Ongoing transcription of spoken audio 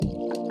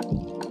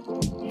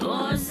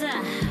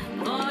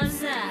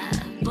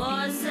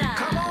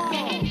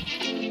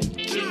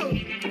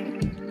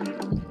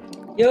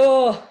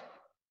Yo,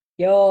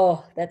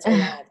 yo, that's all I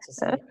have to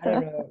say. I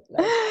don't know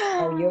like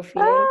how you're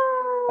feeling,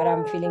 but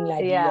I'm feeling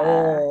like Yeah.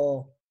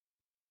 yo.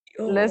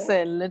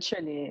 Listen,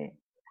 literally.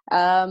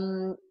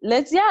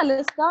 Let's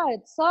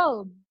start.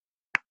 So,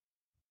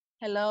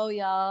 hello,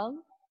 y'all.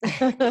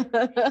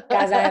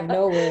 Guys, I have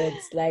no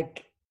words.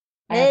 Like,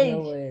 I have no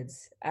Hey,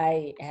 words.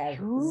 I have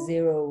you.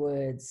 zero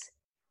words.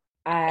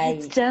 It's I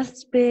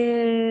just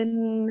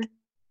been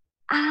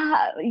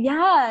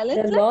yeah.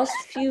 the Let's last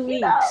few you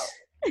weeks. know.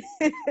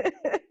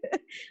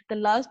 The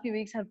last few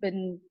weeks have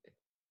been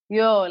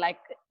like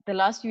the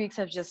last few weeks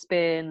have just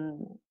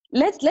been.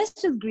 Let's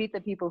just greet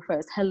the people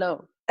first.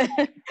 Hello.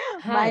 Hi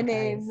my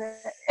name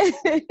guys.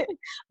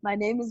 my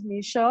name is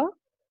Misha,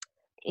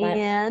 My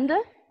and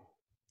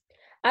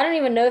I don't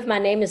even know if my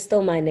name is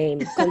still my name,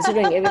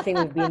 considering everything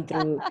we've been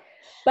through.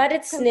 But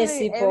it's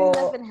considering everything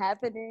that's Nesipo. been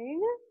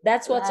happening,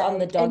 That's what's on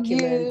the like, and you,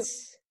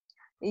 documents.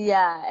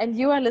 yeah, and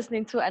you are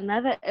listening to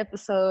another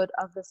episode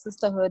of the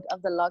Sisterhood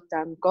of the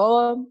Lockdown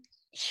Go.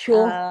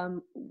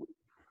 Sure.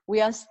 We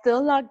are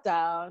still locked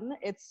down.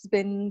 It's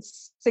been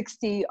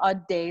 60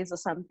 odd days or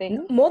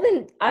something. More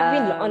than I've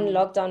been on Um,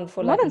 lockdown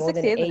for More like than more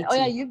than 60, isn't it? Oh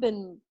yeah, 80.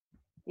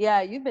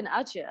 you've been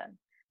out here.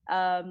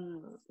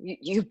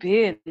 You've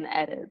been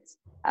at it.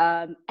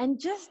 And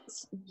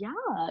just, yeah,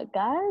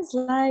 guys,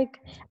 like,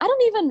 I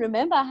don't even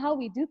remember how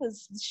we do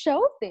this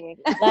show thing.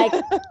 Like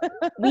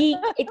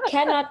it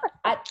cannot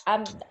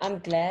I'm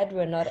glad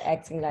we're not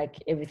acting like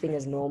everything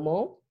is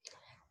normal.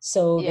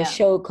 So the Yeah,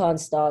 show can't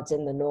start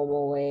in the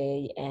normal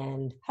way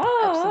and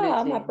my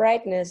absolutely.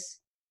 brightness.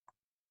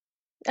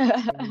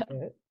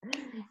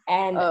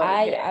 And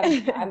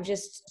Okay. I'm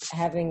just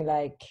having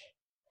like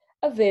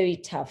a very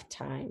tough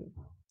time.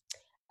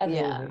 A very,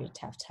 Yeah. very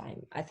tough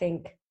time. I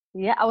think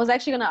Yeah, I was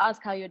actually going to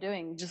ask how you're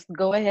doing. Just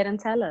go ahead and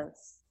tell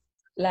us.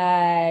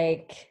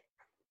 like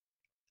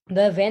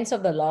the events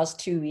of the last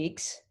 2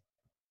 weeks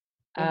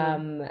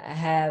Mm-hmm.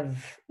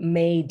 have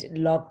made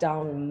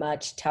lockdown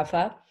much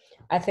tougher.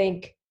 I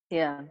think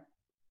Yeah.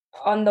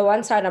 on the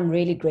one side, I'm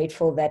really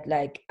grateful that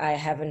like I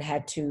haven't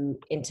had to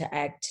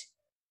interact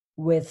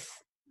with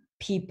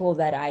people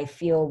that I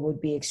feel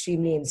would be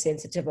extremely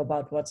insensitive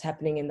about what's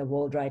happening in the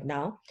world right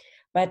now.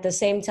 But at the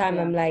same time,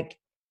 Yeah. I'm like,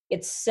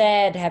 it's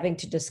sad having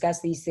to discuss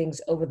these things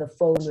over the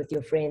phone with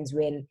your friends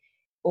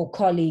or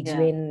colleagues Yeah.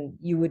 when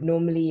you would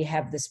normally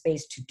have the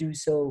space to do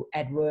so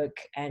at work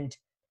and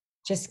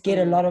just get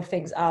a Mm, lot of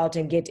things out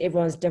and get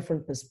everyone's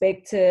different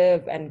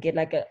perspective and get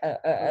like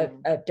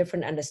mm. a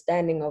different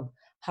understanding of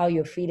how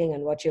you're feeling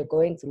and what you're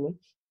going through.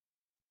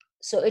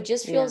 So it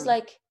just feels Yeah.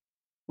 like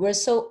we're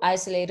so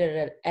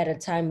isolated at a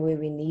time where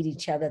we need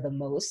each other the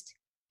most.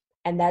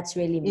 And that's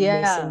really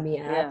messing Yeah. me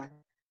up. Yeah.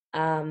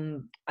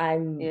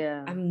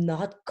 Yeah. I'm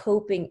not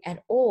coping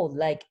at all.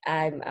 Like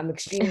I'm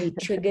extremely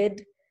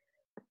triggered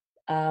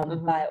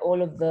Mm-hmm. by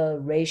all of the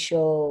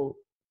racial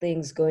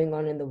things going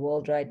on in the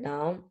world right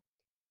now.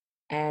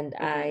 And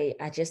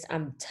Mm-hmm.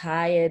 I'm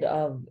tired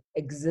of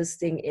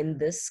existing in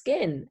this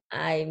skin.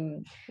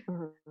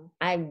 Mm-hmm.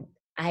 I'm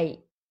I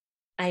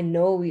I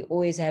know we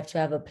always have to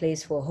have a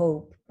place for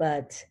hope,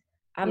 but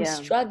Yeah. I'm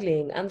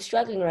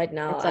struggling right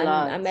now. It's a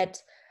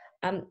lot.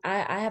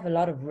 I have a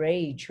lot of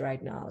rage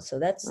right now. So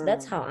that's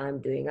Mm. how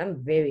I'm doing.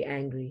 I'm very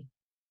angry.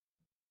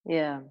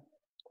 Yeah.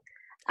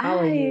 How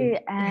are you?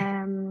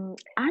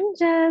 I'm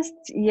just,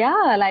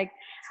 yeah, like,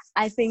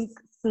 I think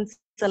since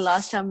the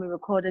last time we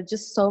recorded,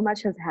 just so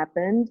much has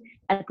happened.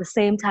 At the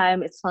same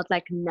time, it's not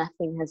like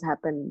nothing has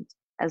happened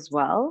as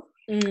well.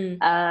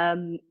 Mm,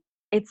 Um,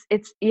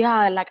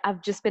 yeah, like,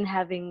 I've just been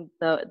having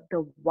the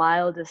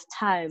wildest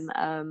time.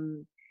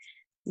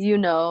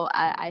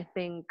 I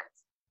think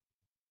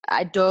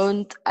I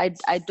don't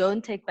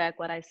take back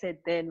what I said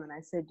then when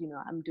I said,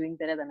 I'm doing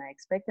better than I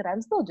expected.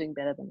 I'm still doing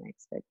better than I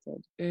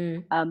expected.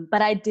 mm,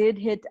 But I did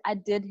hit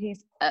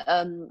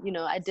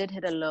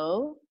a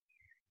low,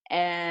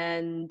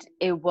 and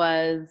it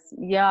was,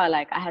 yeah,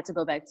 like, I had to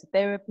go back to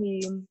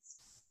therapy,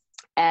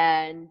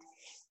 and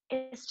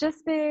it's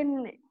just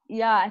been,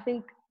 yeah, I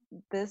think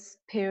this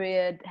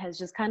period has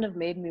just kind of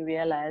made me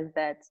realize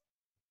that,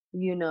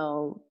 you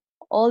know,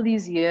 all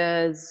these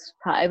years,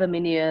 however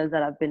many years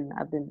that I've been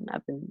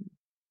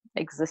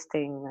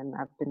existing, and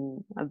I've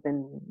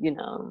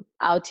been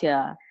out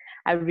here,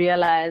 I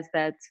realized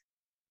that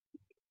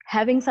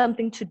having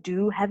things to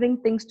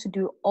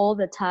do all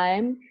the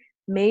time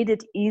made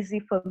it easy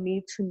for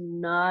me to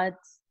not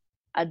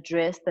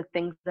address the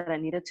things that I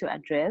needed to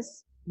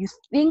address. You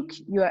think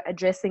you're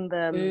addressing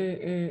them,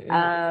 mm, mm, mm, mm,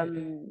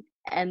 mm,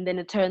 and then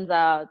it turns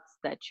out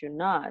that you're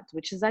not,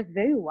 which is like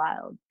very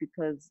wild,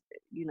 because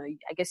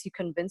I guess you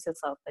convince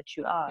yourself that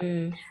you are.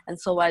 mm, And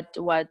so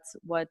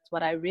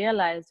what I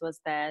realized was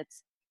that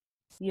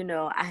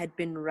I had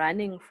been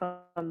running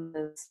from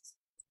this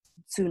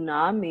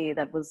tsunami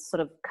that was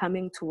sort of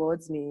coming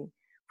towards me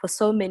for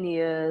so many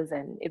years,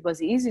 and it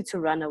was easy to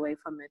run away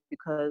from it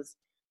because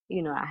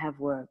I have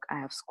work, I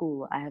have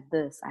school, I have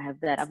this, I have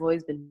that. I've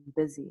always been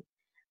busy.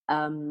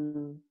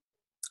 um,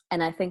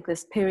 and I think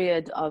this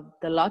period of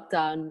the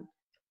lockdown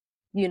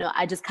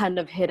I just kind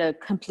of hit a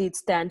complete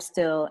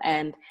standstill.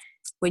 And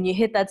when you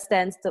hit that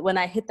standstill, when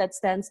I hit that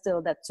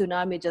standstill, that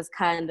tsunami just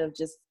kind of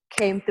just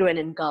came through and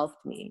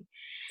engulfed me.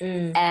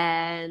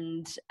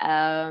 And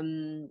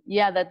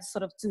that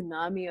sort of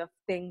tsunami of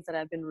things that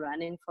I've been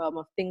running from,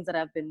 of things that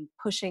I've been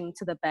pushing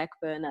to the back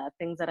burner,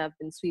 things that I've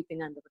been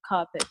sweeping under the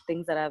carpet,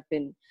 things that I've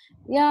been,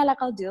 like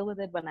I'll deal with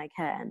it when I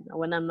can, or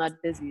when I'm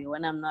not busy, or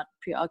when I'm not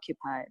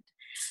preoccupied.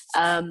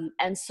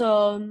 And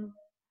so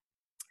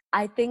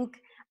I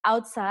think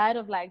outside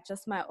of like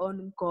just my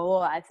own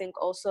goal, I think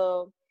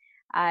also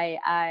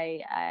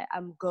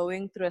I'm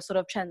going through a sort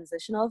of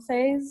transitional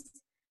phase.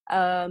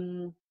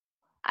 I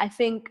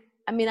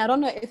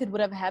don't know if it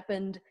would have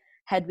happened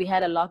had we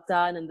had a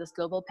lockdown and this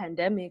global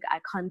pandemic. I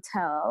can't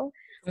tell.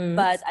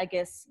 But I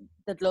guess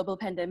the global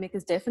pandemic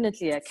is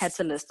definitely a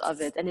catalyst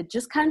of it. And it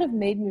just kind of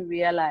made me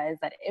realize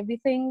that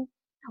everything,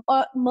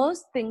 or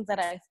most things that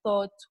I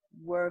thought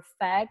were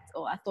fact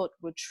or I thought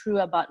were true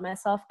about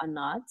myself are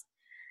not.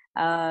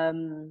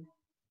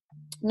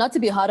 Not to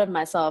be hard on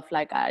myself,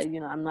 like I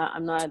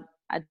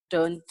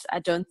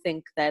don't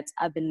think that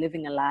I've been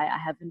living a lie. I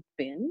haven't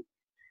been.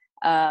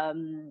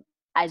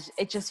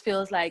 It just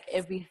feels like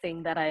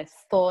everything that I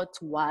thought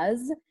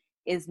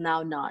is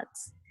now not.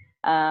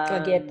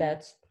 I get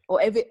that.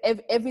 Or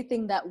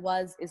everything that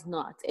was is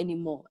not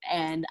anymore.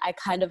 And I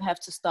kind of have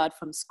to start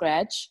from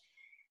scratch.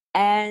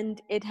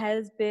 And it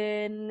has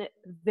been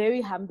very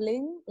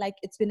humbling. Like,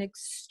 it's been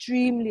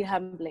extremely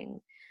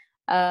humbling.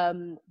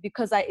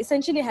 Because I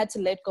essentially had to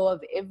let go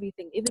of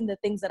everything, even the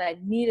things that I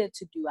needed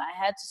to do. I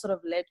had to sort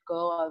of let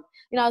go of,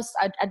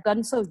 I'd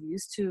gotten so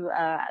used to,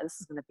 this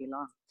is going to be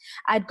long.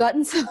 I'd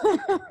gotten so,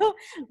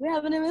 we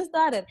haven't even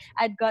started.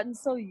 I'd gotten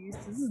so used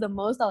to, this is the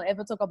most I'll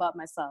ever talk about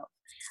myself.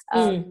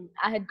 I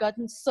had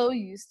gotten so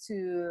used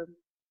to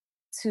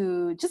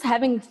just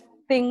having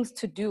things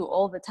to do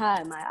all the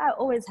time. I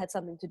always had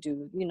something to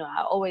do.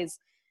 I always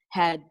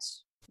had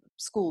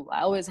school.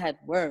 I always had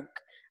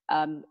work.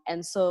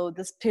 And so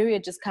this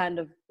period just kind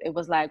of, it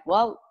was like,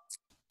 well,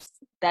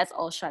 that's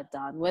all shut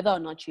down, whether or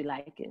not you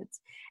like it.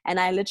 And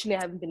I literally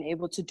haven't been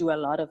able to do a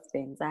lot of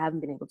things. I haven't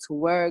been able to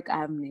work. I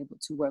haven't been able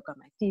to work on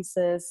my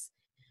thesis.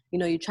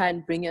 You try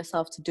and bring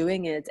yourself to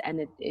doing it, and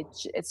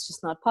it's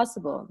just not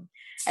possible.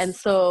 And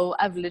so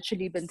I've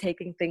literally been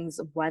taking things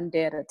one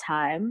day at a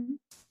time.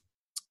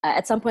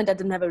 At some point, I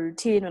didn't have a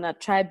routine. When I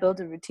tried to build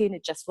a routine,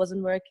 it just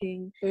wasn't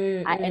working.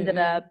 I ended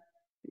up,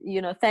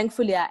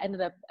 thankfully, I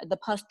ended up, the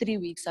past 3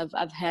 weeks,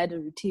 I've had a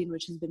routine,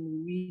 which has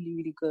been really,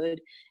 really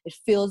good. It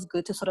feels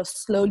good to sort of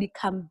slowly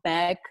come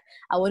back.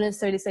 I wouldn't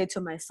necessarily say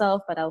to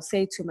myself, but I'll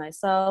say to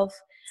myself.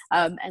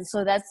 And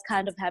so that's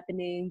kind of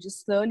happening,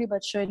 just slowly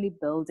but surely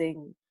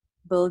building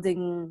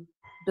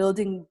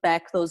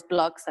back those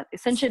blocks that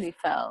essentially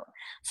fell.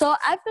 So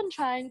I've been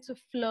trying to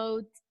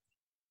float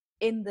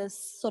in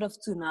this sort of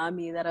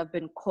tsunami that I've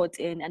been caught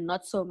in, and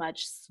not so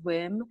much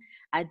swim.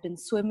 I'd been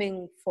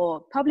swimming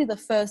for probably the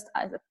first,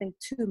 I think,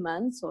 2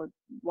 months or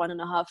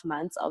 1.5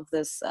 months of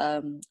this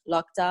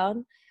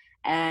lockdown.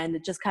 And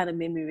it just kind of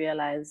made me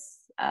realize,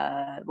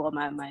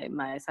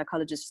 my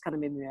psychologist just kind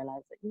of made me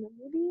realize that,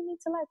 maybe you need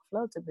to like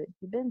float a bit.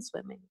 You've been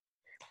swimming.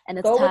 And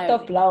it's tiring. Go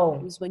with the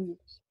flow.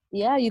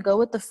 You go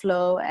with the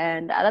flow.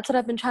 And that's what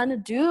I've been trying to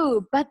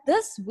do. But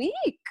this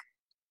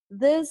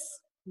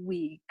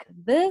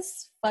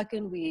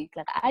fucking week,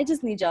 like, I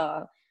just need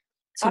y'all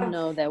to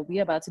know that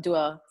we're about to do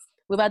a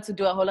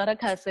whole lot of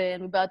cussing.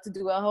 We're about to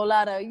do a whole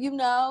lot of,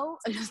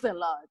 just a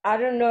lot. I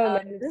don't know,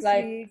 man. It's this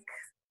like week,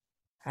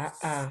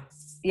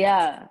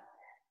 yeah.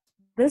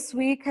 This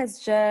week has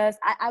just,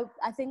 I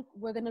think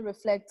we're gonna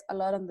reflect a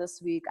lot on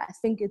this week. I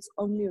think it's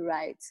only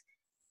right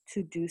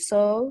to do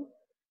so.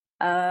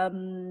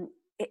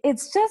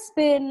 It's just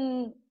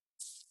been,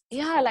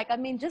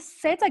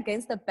 just set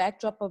against the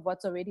backdrop of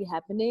what's already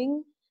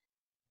happening,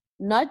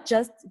 not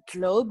just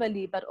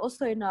globally, but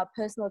also in our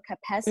personal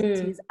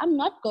capacities. I'm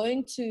not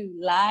going to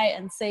lie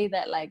and say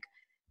that like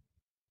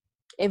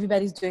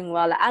everybody's doing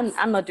well.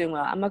 I'm not doing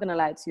well. I'm not gonna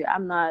lie to you.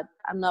 I'm not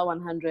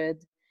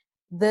 100.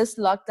 This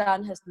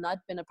lockdown has not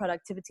been a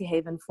productivity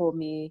haven for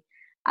me.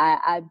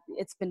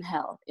 It's been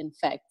hell, in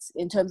fact,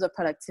 in terms of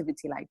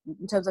productivity, like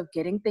in terms of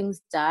getting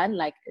things done,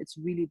 like it's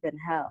really been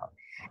hell.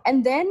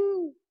 And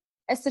then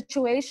a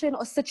situation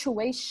or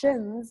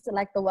situations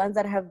like the ones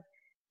that have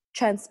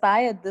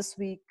transpired this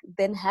week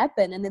then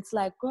happen, and it's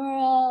like,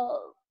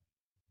 girl,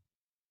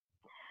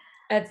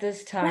 at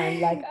this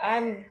time, like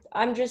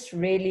I'm just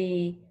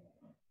really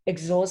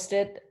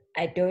exhausted.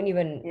 I don't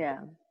even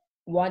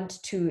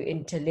want to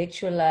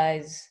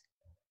intellectualize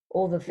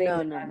all the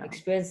things I've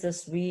experienced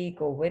this week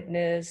or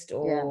witnessed,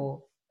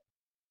 or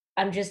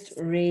I'm just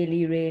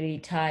really, really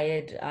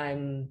tired.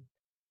 I'm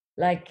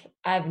like,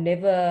 I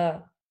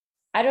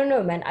don't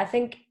know, man. I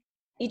think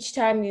each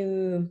time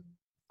you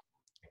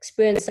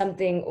experience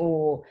something,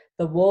 or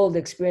the world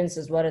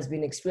experiences what has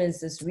been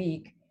experienced this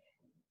week,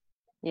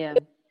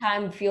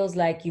 time feels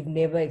like you've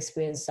never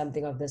experienced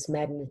something of this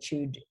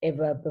magnitude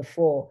ever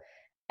before.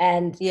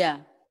 And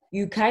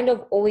you kind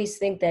of always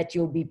think that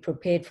you'll be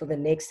prepared for the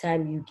next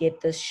time you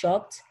get this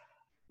shocked,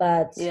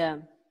 but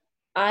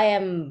I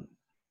am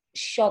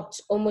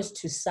shocked almost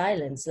to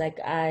silence. Like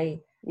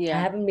I Yeah.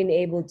 haven't been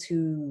able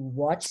to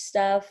watch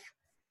stuff.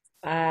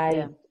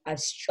 Yeah. I've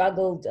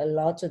struggled a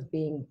lot with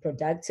being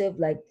productive.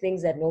 Like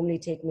things that normally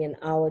take me an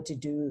hour to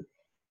do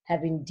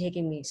have been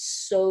taking me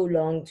so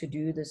long to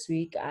do this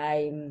week.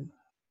 I'm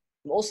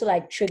also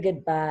like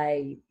triggered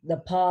by the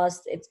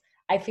past. It's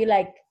I feel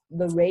like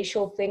the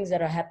racial things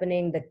that are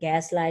happening, the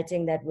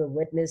gaslighting that we're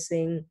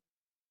witnessing,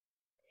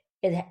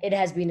 it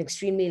has been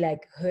extremely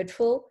like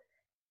hurtful,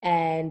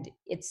 and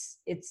it's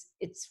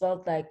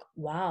felt like,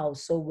 wow,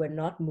 so we're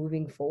not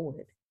moving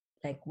forward.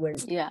 Like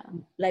Yeah.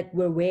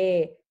 we're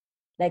where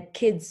like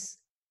kids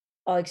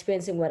are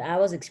experiencing what I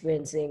was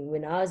experiencing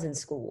when I was in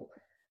school.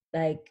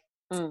 Like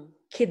Mm.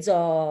 kids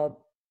are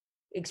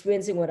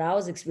experiencing what I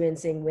was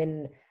experiencing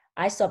when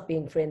I stopped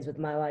being friends with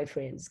my white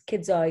friends.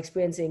 Kids are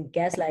experiencing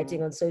gaslighting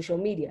Mm. on social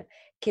media.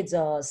 Kids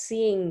are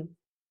seeing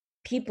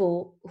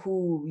people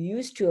who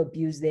used to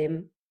abuse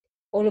them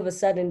all of a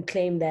sudden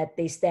claim that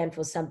they stand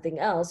for something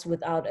else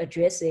without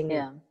addressing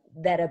Yeah.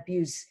 that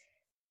abuse.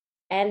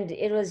 And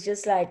it was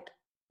just like,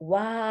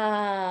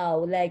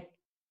 wow, like,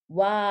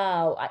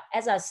 wow.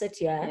 As I sit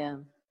here, Yeah.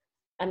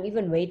 I'm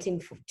even waiting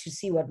to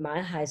see what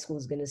my high school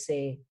is going to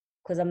say.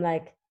 Because I'm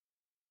like,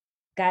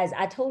 guys,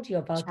 I told you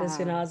about this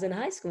when I Child. was in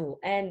high school.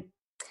 And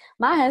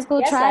My high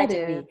school tried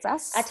gaslighted it. me. I I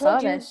saw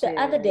told that you the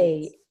other shit.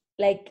 day,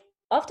 like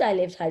after I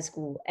left high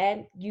school,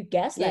 and you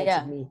gaslighted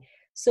Yeah. me.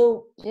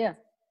 So, Yeah.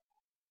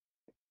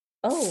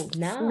 oh,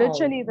 now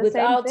Literally the same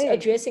without thing.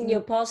 addressing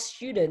your past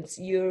students,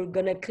 you're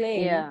gonna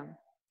claim. Yeah.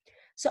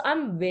 So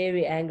I'm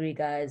very angry,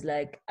 guys.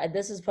 Like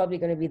this is probably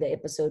gonna be the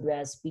episode where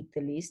I speak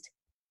the least,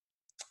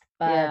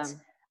 Yeah. but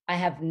I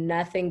have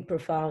nothing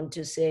profound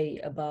to say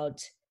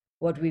about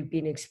what we've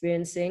been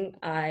experiencing.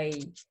 I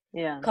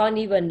Yeah. can't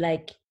even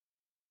like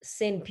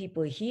send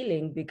people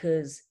healing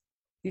because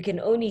you can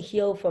only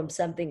heal from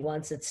something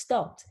once it's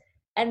stopped.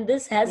 And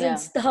this hasn't Yeah.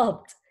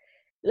 stopped.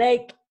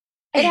 Like,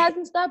 It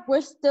hasn't stopped.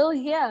 We're still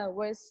here.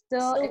 We're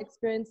still so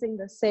experiencing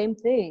the same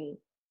thing.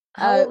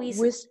 how are we?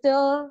 We're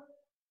still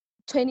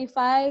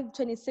 25,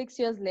 26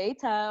 years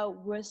later,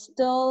 we're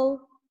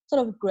still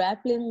sort of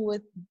grappling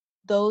with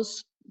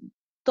those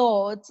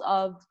thoughts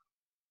of,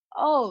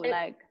 oh,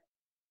 like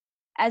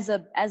as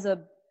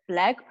a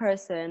black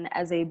person,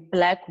 as a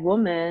black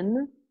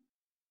woman,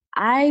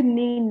 I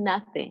mean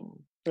nothing.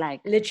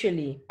 Like,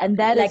 Literally, and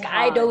that is like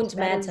I hard. don't That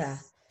matter.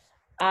 is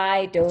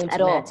I don't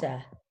at all.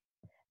 matter.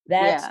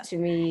 That Yeah. to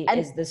me And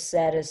is the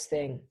saddest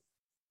thing.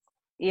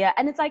 yeah,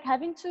 and it's like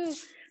having to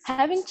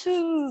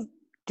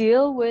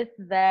deal with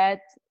that,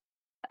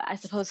 I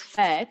suppose,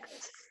 fact.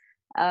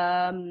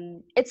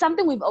 It's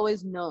something we've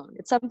always known.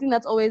 It's something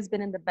that's always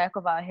been in the back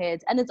of our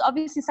heads, and it's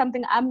obviously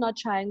something I'm not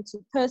trying to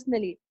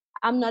personally.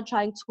 I'm not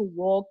trying to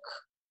walk,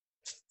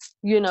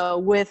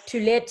 with. To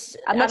let,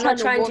 I'm not I'm not trying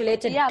to trying to walk.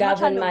 let it Yeah, I'm not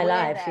trying govern to my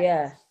wear life. that.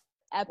 Yeah.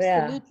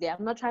 Yeah. Absolutely,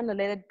 I'm not trying to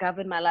let it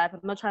govern my life. I'm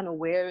not trying to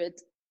wear it,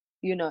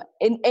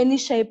 in any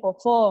shape or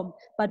form.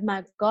 But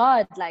my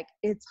God, like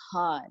it's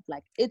hard.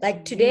 Like it's Like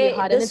really today,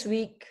 hard, and this it's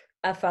week,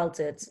 I felt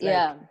it. Like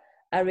yeah,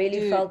 I really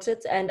dude. felt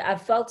it. And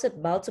I've felt it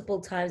multiple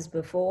times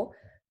before.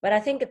 But I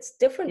think it's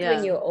different when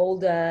Yeah, you're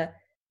older.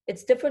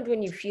 It's different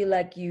when you feel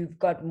like you've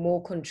got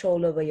more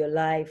control over your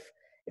life.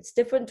 It's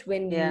different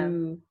yeah,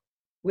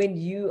 when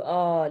you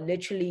are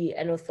literally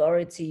an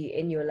authority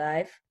in your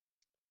life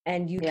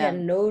and you yeah,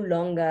 can no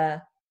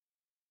longer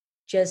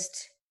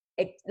just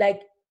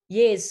like,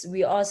 yes,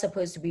 we are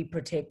supposed to be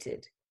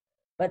protected,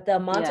 but the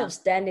amount yeah. of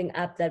standing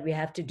up that we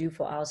have to do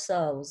for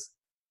ourselves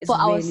For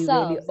is really,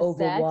 really ourselves, exactly.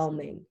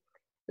 overwhelming.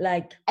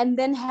 Like, And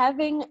then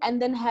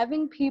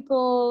having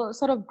people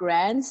sort of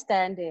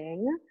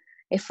grandstanding,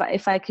 if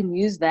I can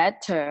use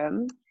that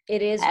term,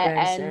 it is and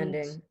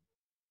grandstanding.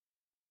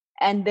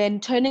 then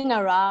turning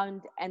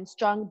around and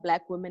strong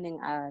black womening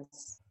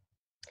us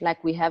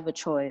like we have a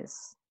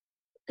choice.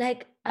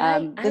 Like,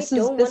 I This is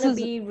don't want this to is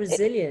be it,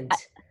 resilient.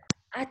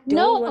 I, I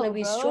don't want to no,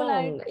 be bro. Like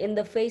strong in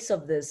the face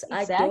of this.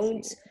 I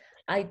don't. exactly.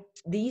 I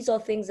These are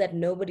things that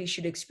nobody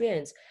should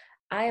experience.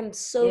 I am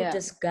so Yeah,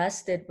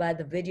 disgusted by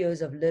the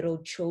videos of little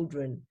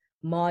children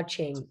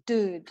marching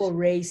dude. for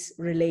race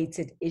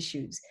related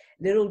issues.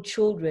 Little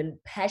children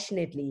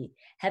passionately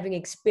having Yeah,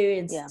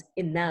 experienced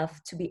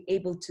enough to be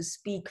able to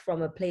speak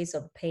from a place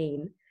of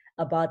pain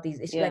about these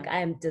issues. yeah, Like, I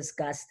am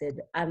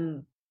disgusted.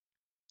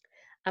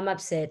 I'm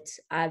upset.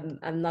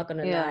 I'm not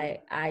gonna yeah,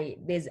 lie.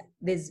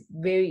 There's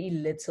very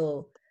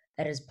little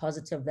that is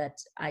positive that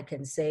I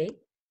can say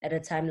at a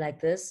time like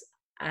this.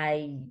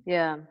 I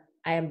yeah,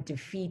 I am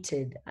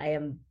defeated. I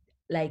am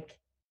like,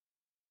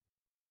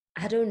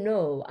 I don't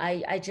know.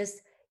 I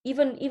just,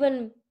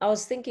 even I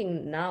was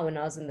thinking now when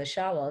I was in the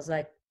shower, I was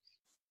like,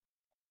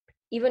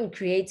 even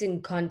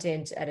creating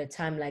content at a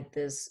time like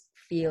this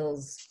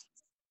feels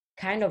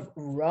kind of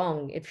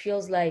wrong. It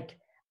feels like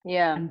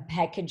yeah, I'm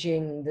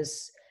packaging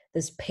this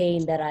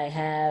pain that I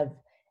have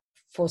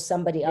for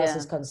somebody yeah,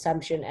 else's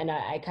consumption. And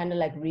I kind of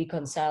like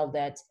reconcile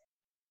that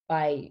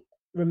by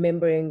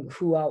remembering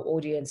who our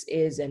audience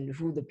is and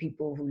who the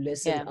people who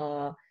listen yeah,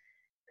 are.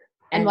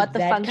 and what the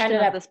that kind function of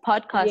of like, this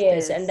podcast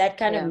yes, is. and that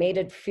kind of Yeah. made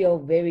it feel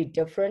very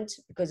different,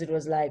 because it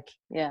was like,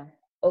 Yeah.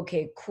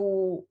 okay,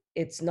 cool,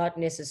 it's not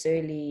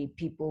necessarily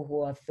people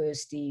who are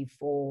thirsty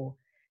for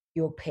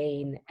your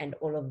pain and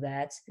all of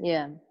that.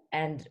 Yeah.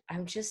 And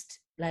I'm just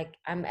like,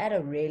 I'm at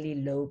a really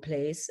low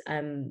place.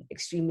 I'm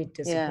extremely Yeah.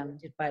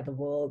 disappointed by the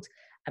world.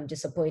 I'm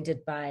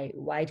disappointed by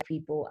white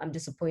people. I'm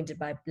disappointed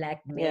by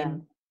black Yeah.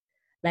 men.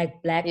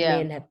 Like, black Yeah.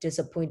 men have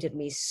disappointed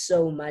me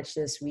so much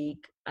this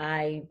week.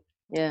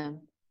 Yeah.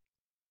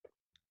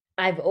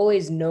 I've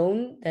always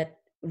known that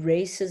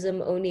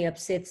racism only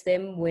upsets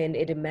them when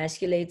it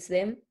emasculates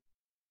them,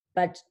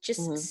 but just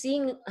Mm-hmm.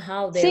 seeing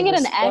how they're Seeing it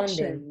in responding,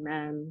 action,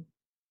 man,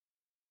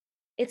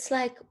 it's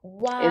like, is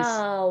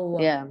wow.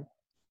 yeah.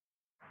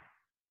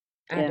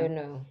 I Yeah. don't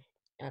know.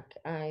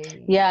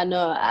 Like, Yeah,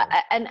 no,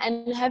 and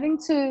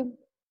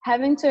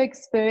having to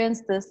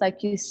experience this,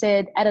 like you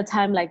said, at a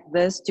time like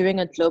this during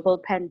a global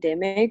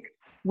pandemic,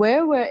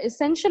 where we're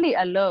essentially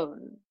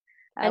alone,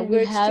 and we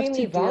we're have to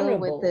extremely deal with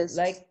vulnerable. this.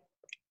 Like, we're at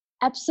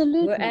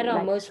Absolutely, our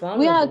like most we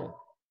are, vulnerable.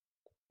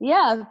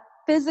 yeah,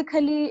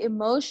 physically,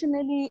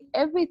 emotionally,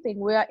 everything.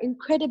 We are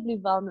incredibly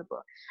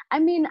vulnerable. I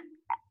mean,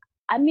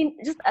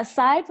 just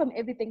aside from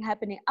everything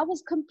happening, I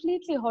was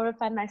completely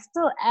horrified, and I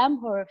still am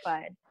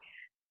horrified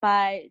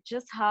by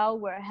just how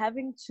we're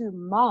having to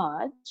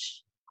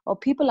march, or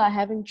people are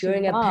having to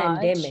During a march,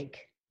 pandemic.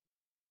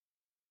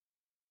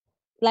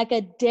 like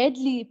a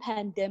deadly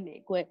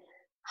pandemic where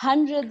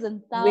hundreds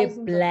and We're thousands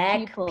of black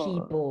people,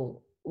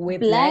 people. We're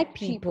black black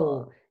people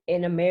people,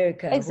 in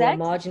America who are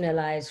exactly,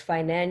 marginalized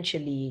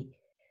financially,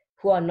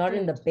 who are not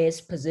in the dude,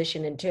 best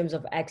position in terms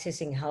of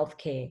accessing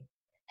healthcare,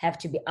 have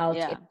to be out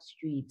in yeah, the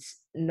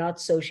streets, not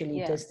socially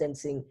yeah,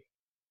 distancing,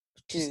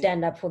 to dude,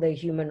 stand up for their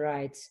human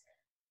rights.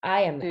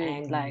 I am dude,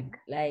 angry.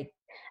 Like,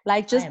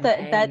 I just am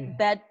angry.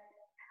 that,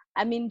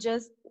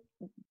 just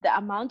the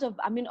amount of,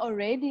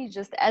 already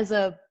just as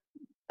a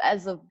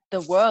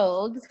the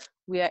world,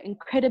 we are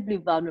incredibly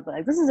vulnerable.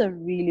 Like, this is a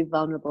really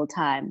vulnerable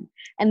time,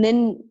 and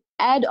then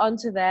add on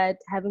to that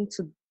having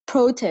to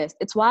protest.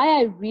 It's why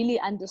I really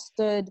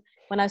understood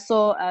when I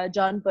saw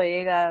John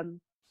Boyega,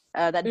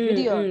 that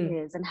video of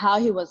Mm-mm. his, and how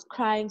he was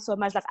crying so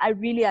much. Like, I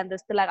really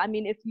understood. Like,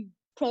 if you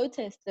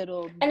protested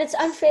or And it's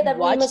unfair that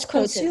we must watched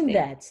consume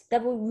protesting,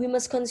 that, we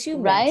must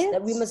consume right,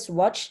 that we must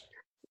watch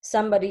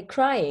somebody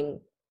crying,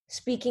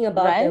 speaking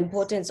about the right,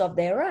 importance of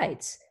their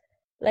rights.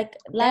 Like,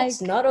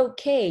 that's like, not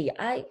okay.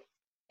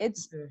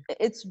 it's Mhm.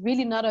 it's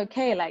really not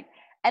okay. Like,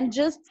 and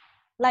just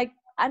like,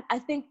 I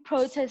think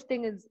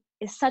protesting is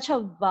such a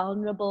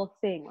vulnerable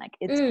thing. Like,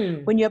 it's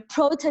Mm. when you're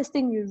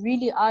protesting, you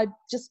really are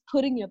just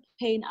putting your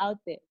pain out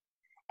there,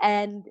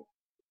 and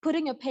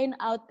putting your pain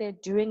out there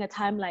during a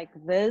time like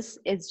this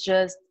is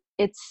just,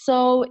 it's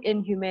so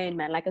inhumane,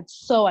 man. Like,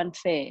 it's so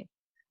unfair,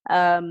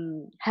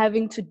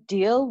 having to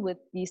deal with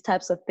these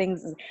types of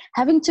things,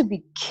 having to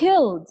be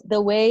killed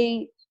the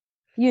way,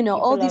 all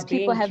People are these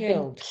people being have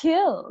been killed.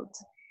 killed,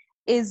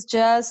 is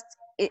just,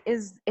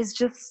 is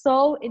just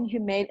so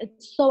inhumane.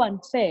 It's so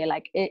unfair.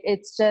 Like,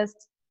 it's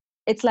just,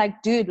 it's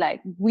like, dude, like,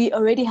 we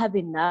already have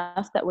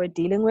enough that we're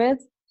dealing with,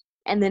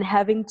 and then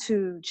having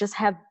to just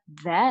have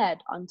that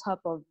on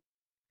top of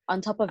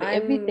I'm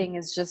everything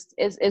is just,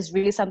 is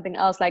really something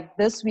else. Like,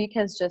 this week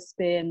has just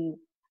been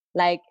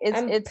like,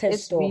 I'm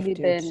pissed off,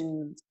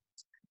 dude.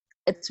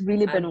 it's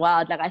really been I'm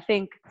wild. Like, I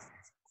think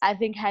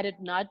had it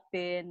not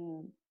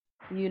been,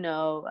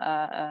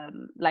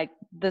 like,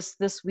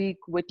 this week,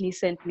 Whitney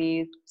sent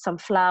me some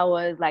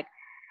flowers, like,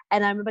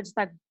 and I remember just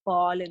like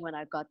bawling when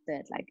I got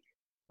that, like,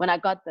 when I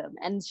got them.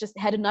 And it's just,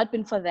 had it not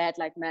been for that,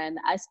 like, man,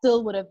 I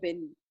still would have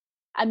been,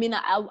 I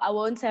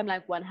won't say I'm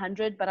like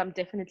 100, but I'm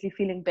definitely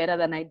feeling better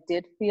than I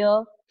did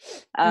feel.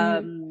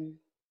 Mhm. I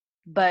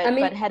But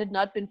mean, had it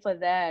not been for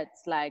that,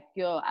 it's like,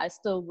 yo, I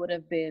still would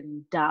have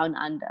been down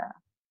under,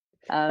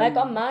 like,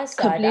 on my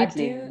side,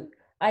 completely.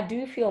 I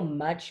do feel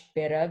much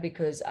better,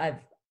 because I,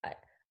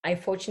 I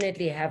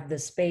fortunately have the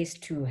space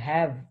to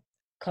have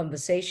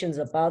conversations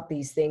about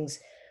these things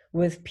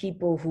with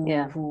people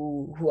Yeah.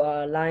 who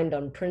are aligned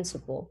on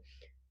principle.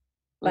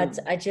 But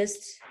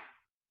Mm.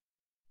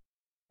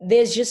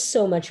 there's just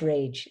so much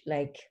rage,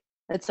 like.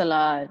 It's a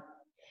lot.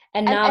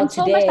 And now And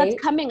so much that's today,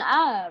 coming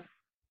up.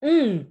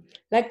 mm,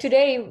 like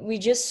today, we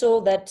just saw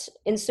that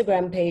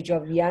Instagram page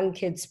of young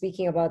kids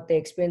speaking about the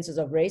experiences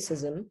of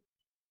racism.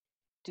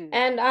 Dude,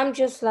 And I'm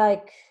just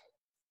like,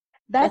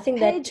 I that think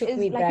that page took is,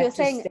 me like you're back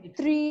to saying, state.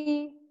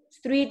 three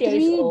 3 days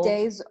three old,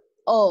 days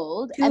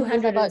old, and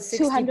with about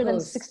 260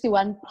 posts.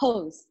 261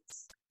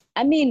 posts.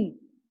 I mean,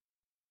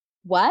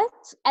 what?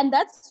 And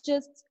that's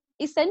just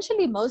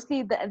essentially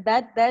mostly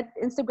that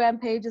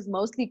Instagram page is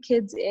mostly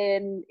kids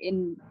in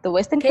the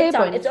Western Cape Cape,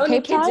 or Town. It's in only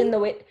Cape kids Town. in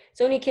the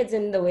it's only kids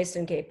in the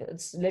Western Cape.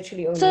 It's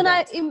literally So only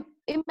now,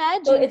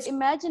 that. So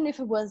imagine if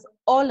it was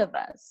all of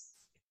us.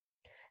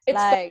 it's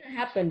Like, gonna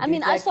happen,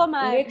 dude. I Like, saw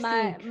next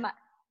week.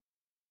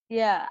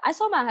 yeah, I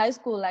saw my high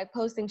school like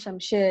posting some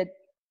shit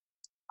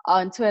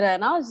on Twitter,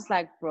 and I was just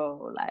like,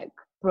 bro, like,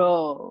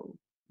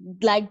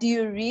 do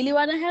you really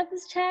want to have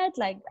this chat?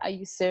 Like, are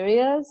you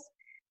serious?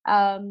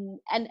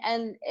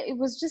 And it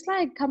was just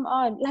like, come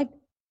on, like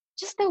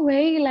just the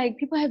way like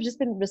people have just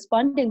been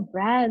responding,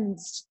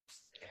 brands,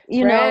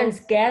 you know,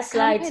 Brands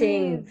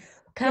gaslighting, companies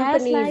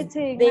companies,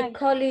 gaslighting, their like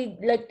colleague,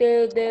 like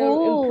their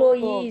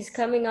employees schools,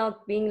 coming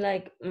out being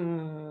like,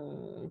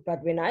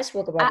 but when I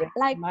spoke about like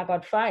racism, I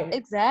got fired.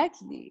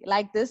 exactly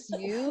like this, Who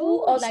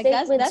you are like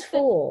statements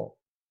for?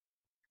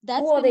 Who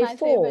that's are been they my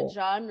favorite for?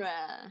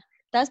 genre.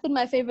 That's been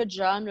my favorite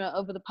genre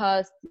over the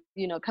past,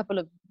 couple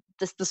of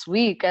this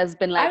week, has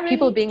been I like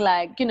people really, being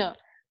like,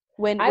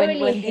 when I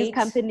really these hate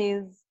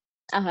companies,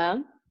 uh-huh,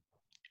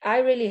 I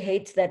really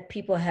hate that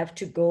people have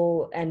to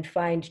go and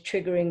find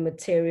triggering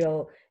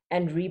material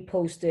and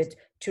repost it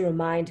to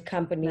remind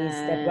companies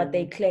that what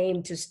they man,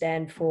 claim to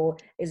stand for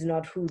is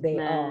not who they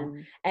are.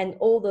 man, And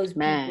all those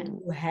people man,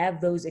 who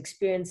have those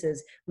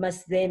experiences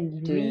must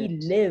then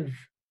dude,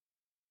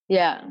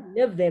 yeah,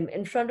 relive them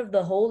in front of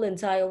the whole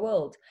entire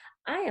world.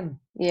 I am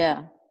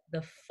yeah,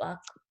 the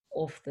fuck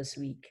off this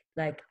week.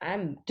 Like,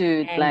 I'm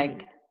dude,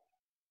 like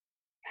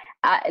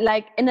angry.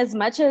 like in as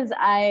much as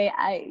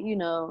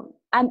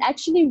I'm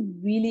actually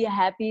really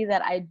happy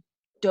that I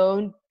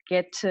don't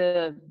get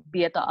to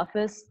be at the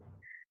office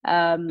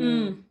um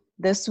Mm.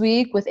 this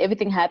week with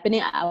everything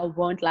happening. I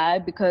won't lie,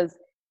 because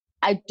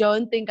I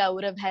don't think I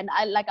would have had.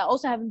 I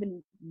also haven't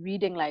been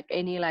reading like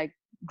any like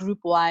group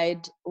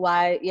wide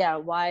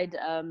Emails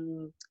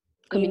and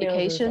stuff.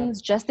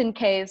 communications, just in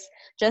case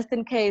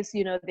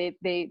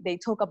they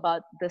talk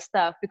about the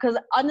stuff, because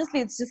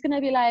honestly it's just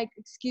gonna be like,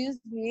 excuse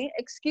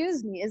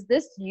me, is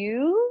this you?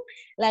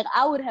 Like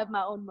I would have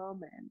my own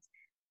moments.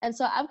 And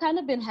so I've kind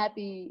of been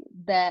happy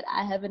that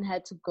I haven't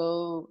had to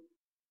go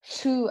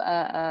to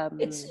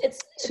It's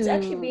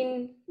actually to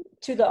been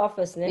to the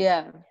office, ne?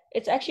 yeah,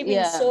 It's actually been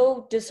yeah,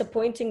 so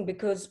disappointing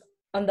because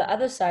on the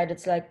other side,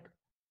 it's like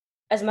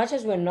as much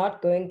as we're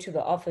not going to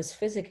the office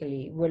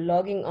physically, we're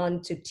logging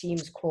on to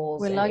Teams calls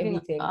we're and logging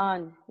everything, on,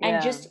 and yeah,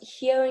 just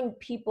hearing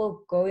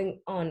people going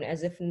on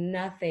as if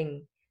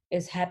nothing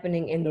is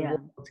happening in the yeah,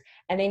 world,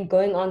 and then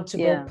going on to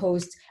go yeah.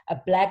 post a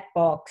black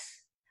box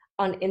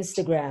on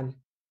Instagram.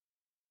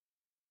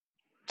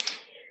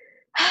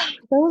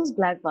 Those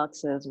black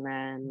boxes,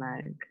 man,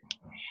 like,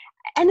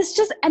 and it's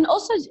just, and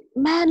also,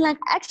 man, like,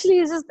 actually,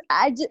 it's just,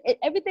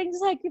 everything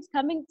just like keeps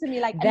coming to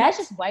me, like, and not That,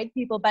 just white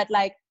people, but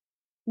like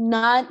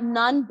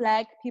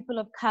non-black people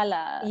of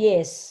color.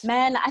 yes,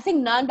 Man, I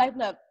think non-black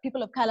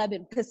people of color have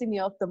been pissing me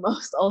off the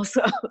most,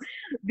 also,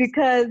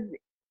 because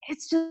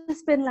it's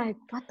just been like,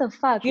 what the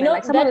fuck, you man? know,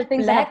 Like some of the that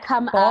things that have black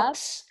come up,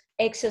 box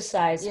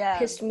exercise yeah,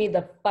 pissed me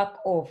the fuck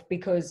off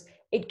because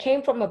it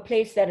came from a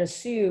place that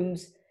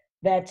assumes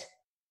that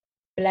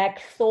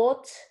black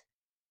thought,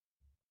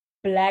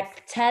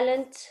 black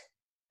talent,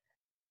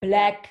 yeah,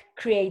 black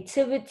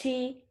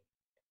creativity,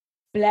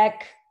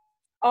 black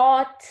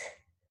art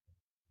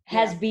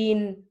has yeah,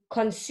 been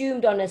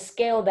consumed on a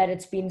scale that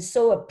it's been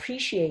so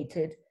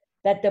appreciated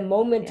that the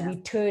moment yeah. we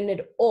turn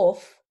it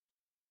off,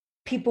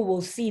 people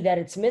will see that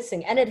it's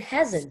missing. And it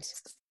hasn't.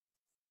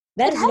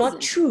 That It is not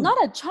hasn't, true. not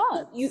a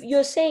chance.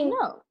 You're saying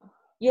No.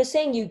 you,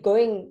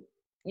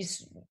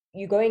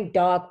 you're going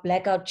dark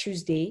blackout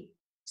Tuesday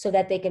so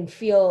that they can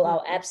feel our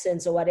Mm.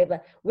 absence or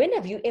whatever. When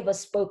have you ever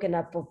spoken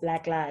up for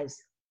Black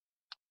lives?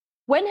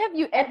 When have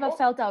you And ever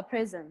felt our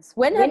presence?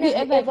 When when have you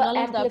have you ever ever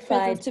acknowledged our presence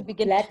amplified to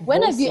begin? Black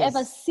When have you ever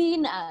voices?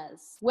 seen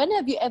us? When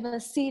have you ever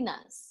seen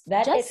us?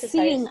 That Just exercise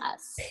seeing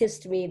us.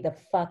 pissed me the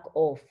fuck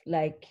off.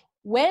 Like,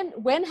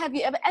 When have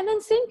you ever, and then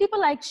seeing people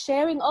like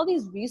sharing all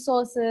these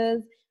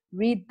resources,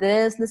 read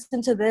this,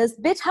 listen to this.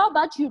 Bitch, how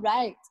about you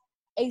write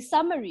a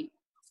summary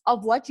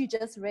of what you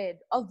just read,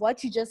 of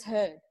what you just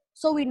heard?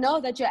 So we know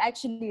that you're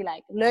actually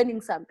like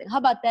learning something. How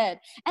about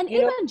that? And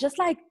you know, even just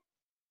like,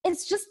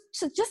 it's just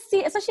to just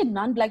see, especially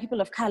non-black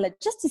people of color,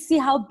 just to see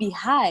how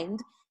behind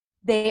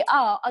they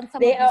are on some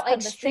they of these are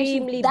conversations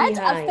extremely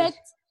behind.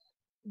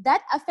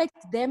 that affect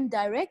them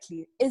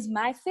directly is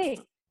my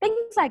thing.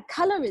 Things like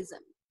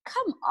colorism.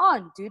 Come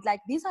on, dude.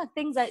 Like these are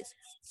things that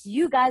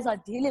you guys are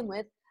dealing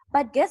with.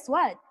 But guess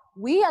what?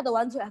 We are the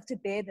ones who have to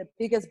bear the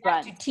biggest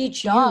Have to brunt.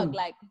 teach Dog, you.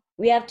 like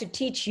We have to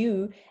teach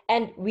you,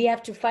 and we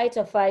have to fight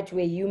a fight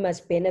where you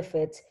must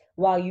benefit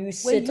while you where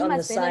sit you on the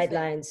must benefit.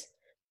 sidelines.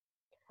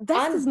 This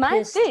I'm is my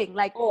pissed thing.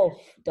 Like off,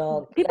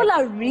 dog. people Like,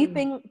 are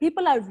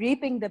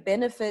reaping the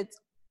benefits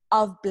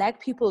of black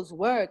people's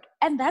work,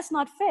 and that's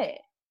not fair.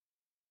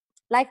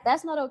 Like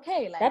that's not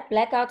okay. Like that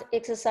blackout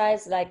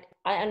exercise, like,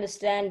 I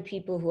understand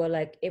people who are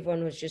like,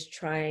 everyone was just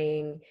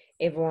trying,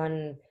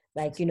 everyone,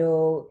 like,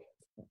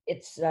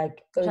 it's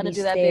like trying to early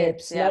do that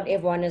bit, steps. yeah. Not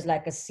everyone is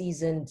like a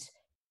seasoned.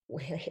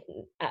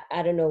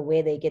 I don't know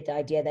where they get the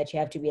idea that you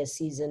have to be a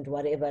seasoned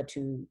whatever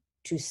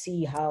to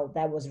see how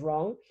that was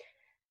wrong.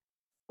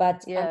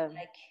 But I'm Yeah.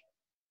 like,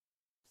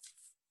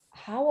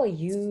 how are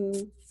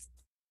you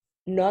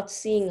not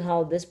seeing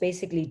how this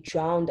basically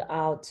drowned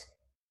out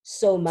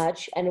so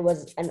much, and it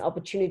was an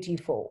opportunity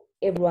for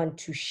everyone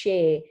to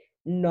share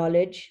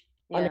knowledge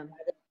on Yeah.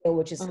 another scale,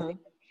 which is something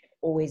Mm-hmm. that we should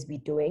always be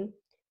doing.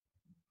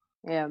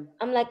 Yeah.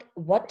 I'm like,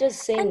 what does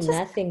And saying just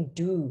nothing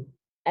do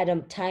at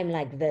a time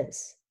like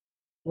this?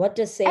 What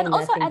does And saying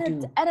also nothing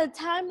do? at a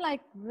time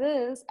like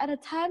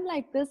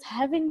this,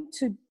 having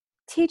to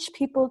teach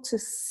people to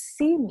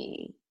see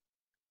me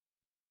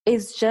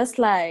is just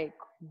like,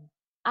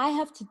 I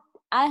have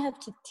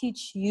to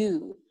teach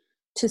you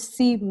to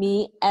see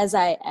me as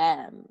I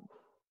am.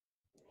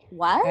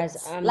 What?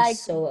 Guys, I'm Like,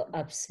 so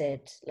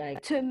upset.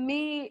 Like, to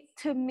me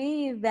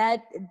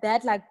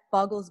that like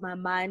boggles my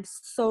mind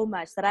so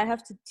much, that I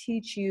have to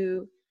teach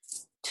you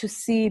to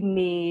see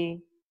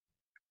me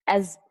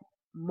as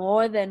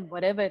more than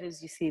whatever it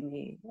is you see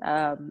me.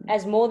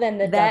 as more than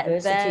the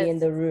diversity That in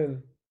the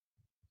room,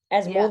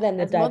 as more yeah, than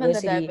the as more than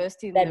the diversity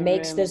diversity in that the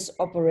makes room. this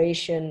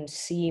operation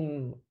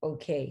seem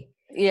okay.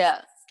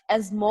 Yeah,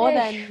 as more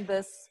Hey, than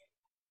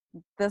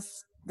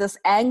this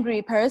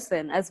angry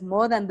person, as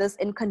more than this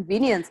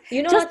inconvenience.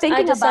 you know Just what?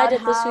 I thinking about decided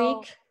this how,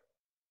 week.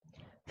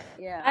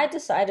 yeah, I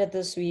decided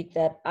this week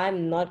that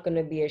I'm not going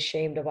to be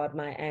ashamed about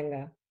my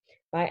anger.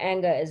 My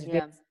anger is very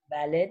yeah,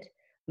 valid.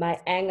 My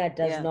anger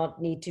does yeah,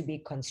 not need to be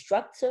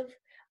constructive.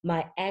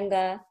 My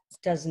anger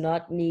does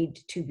not need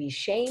to be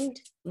shamed.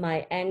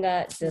 My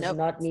anger does nope,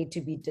 not need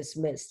to be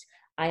dismissed.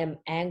 I am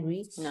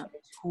angry. no, That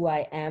is who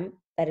I am.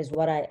 That is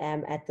what I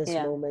am at this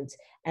yeah, moment.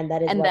 And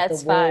that is and what the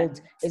that's world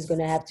fine. is going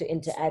to have to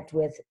interact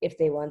with if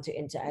they want to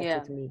interact Yeah,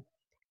 with me.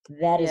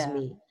 That is yeah,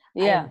 me.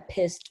 I yeah. am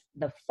pissed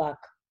the fuck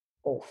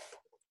off.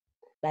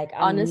 Like,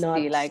 I'm Honestly,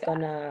 not like,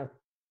 gonna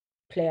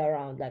play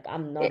around. Like,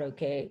 I'm not it,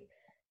 okay.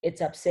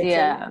 It's upsetting.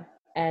 yeah,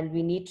 And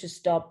we need to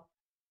stop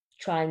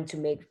trying to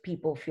make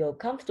people feel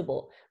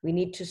comfortable. We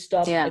need to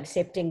stop yeah,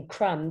 accepting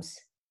crumbs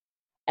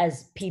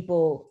as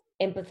people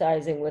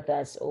empathizing with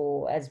us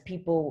or as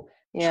people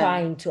yeah.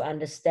 trying to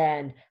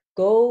understand.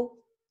 Go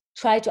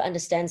try to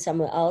understand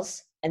somewhere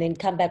else and then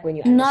come back when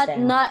you Not,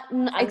 understand. not,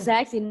 I'm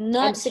exactly. I'm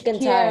Not sick and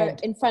here tired.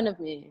 in front of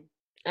me.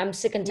 I'm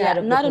sick and tired Yeah,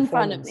 of the not in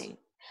front of performance. me.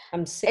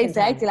 I'm sick and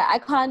tired. Exactly.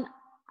 Like,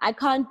 I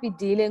can't be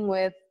dealing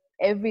with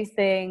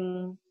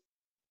everything,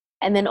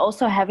 and then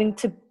also having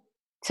to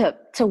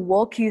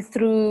walk you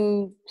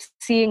through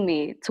seeing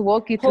me, to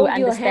walk you through Hold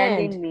your hand.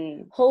 understanding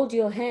me. Hold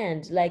your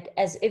hand, like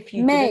as if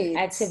you didn't Mate,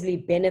 actively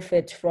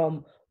benefit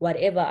from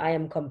whatever I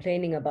am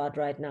complaining about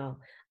right now.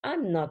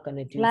 I'm not going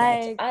to do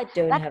that. like I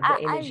don't like have the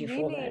I, I energy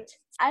for really that.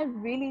 I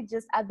really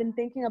just, I've been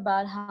thinking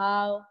about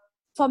how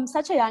from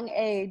such a young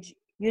age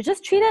you're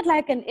just treated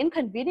like an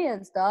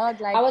inconvenience,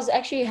 dog, I like was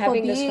actually for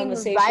having this being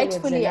conversation with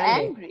rightfully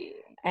Zenande, angry.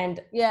 and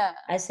Yeah,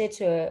 I said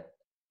to her,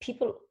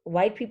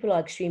 white people are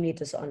extremely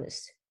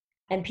dishonest,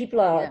 and people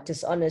are yeah,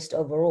 dishonest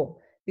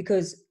overall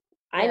because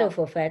I know yeah,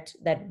 for a fact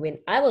that when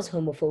I was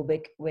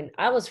homophobic, when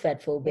I was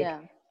fatphobic, yeah,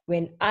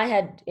 when I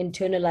had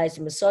internalized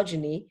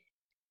misogyny,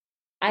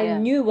 I yeah,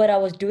 knew what I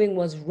was doing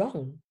was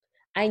wrong.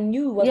 I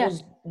knew yeah.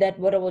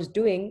 what I was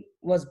doing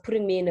was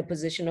putting me in a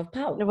position of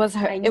power.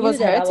 I It knew was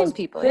that I hurting was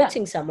people. Yeah,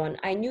 hurting someone.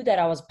 I knew that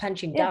I was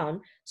punching yeah,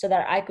 down so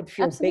that I could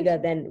feel bigger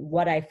absolutely. than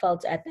what I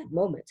felt at that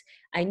moment.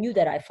 I knew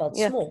that I felt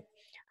Yeah, small.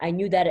 I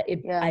knew that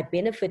yeah, I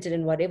benefited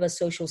in whatever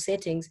social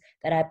settings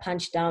that I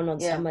punched down on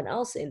yeah. someone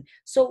else in.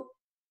 So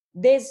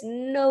there's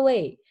no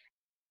way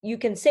you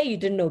can say you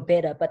didn't know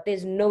better, but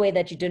there's no way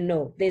that you didn't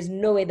know. There's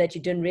no way that you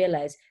didn't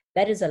realize.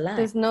 That is a lie.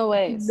 There's no You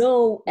ways.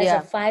 know, as a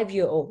Yeah.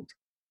 5-year old,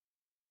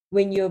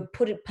 when you're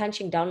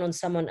punching down on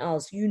someone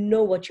else, you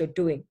know what you're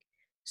doing.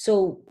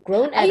 So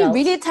grown Are you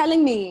really adults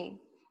telling me,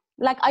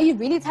 like, are you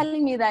really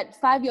telling me that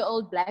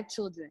 5-year-old Black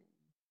children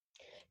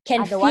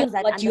can are the feel ones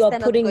that what you are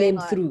understand what's putting going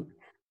them on, through.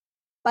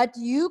 but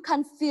you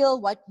can feel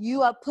what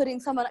you are putting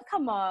someone?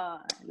 Come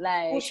on,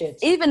 like, Bullshit.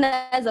 even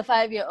as a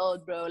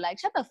 5-year-old, bro, like,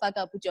 shut the fuck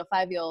up with your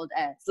 5-year-old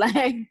ass.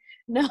 Like,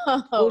 no,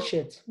 It's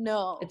bullshit. It's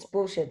no.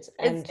 bullshit. It's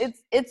And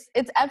it's it's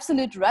it's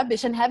absolute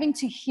rubbish. And having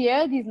to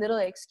hear these little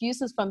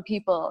excuses from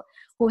people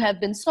who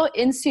have been so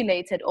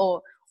insulated,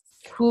 or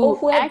or who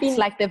who have act been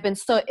like they've been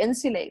so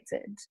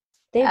insulated.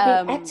 they've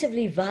been Um,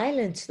 actively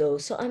violent though.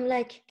 So I'm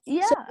like, so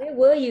yeah, where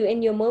were you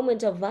in your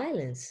moment of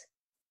violence?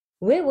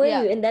 Where were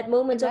yeah, you in that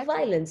moment of exactly,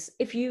 violence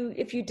if you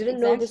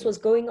didn't know this exactly. was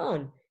going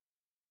on?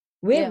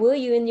 Where Yeah, were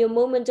you in your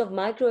moment of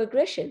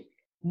microaggression?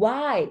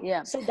 Why?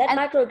 yeah. So that And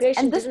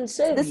microaggression this didn't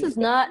serve this you. is It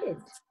not, did.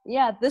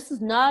 yeah, this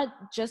is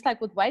not just like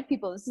with white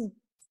people. This is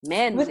With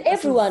men. This is,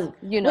 everyone,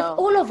 with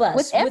all of with us,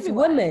 with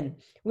everyone, women,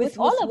 with with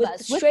all with of with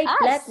us, with straight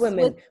black us, with,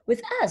 women,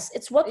 with us.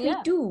 It's what we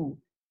yeah, do.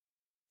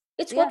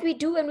 It's yeah, what we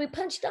do, and we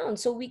punch down.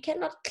 So we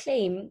cannot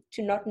claim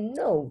to not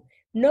know.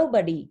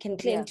 Nobody can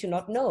claim yeah. to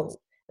not know.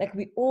 Like,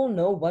 we all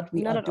know what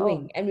we Not are at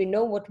doing, all. and we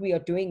know what we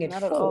are doing it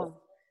Not at for.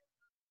 all.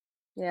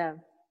 Yeah.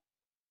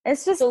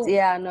 It's just, So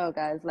yeah, no,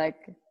 guys, like,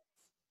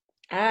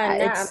 now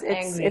I'm it's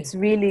angry.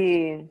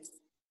 really,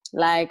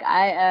 like,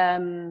 I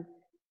am,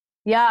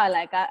 yeah,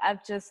 like,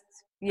 I've just,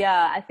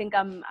 yeah, I think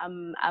I'm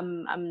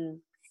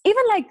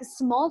even like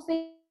small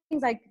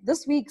things, like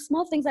this week,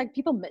 small things, like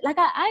people, like,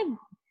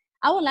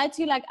 I won't lie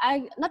to you, like,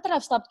 not that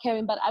I've stopped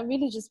caring, but I've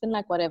really just been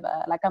like, whatever,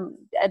 like, I'm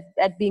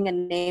at being a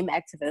name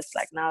activist.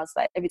 Like, now it's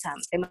like every time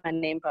I say my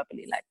name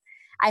properly. Like,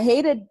 I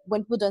hate it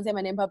when people don't say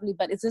my name properly,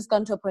 but it's just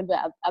gone to a point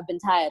where I've been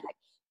tired. Like,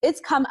 it's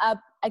come up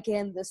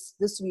again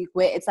this week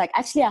where it's like,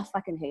 actually, I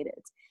fucking hate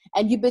it.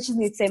 And you bitches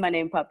need to say my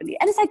name properly.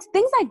 And it's like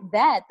things like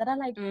that are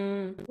like,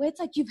 where it's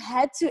like you've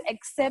had to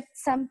accept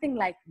something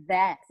like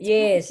that.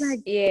 Yes, like,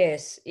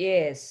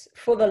 yes.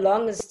 For the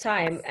longest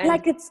time. And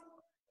like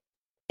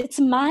it's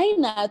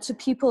minor to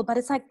people, but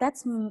it's like,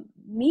 that's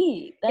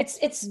me. That's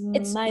it's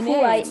my who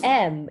name. I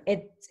am.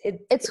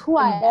 It's who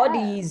I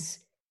embodies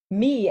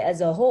me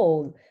as a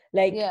whole.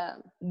 Like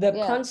the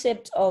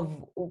concept of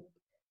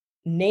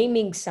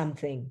naming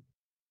something.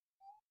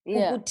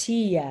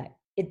 Ukutia.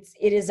 It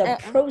is a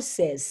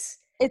process.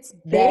 It's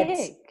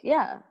big.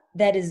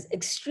 That is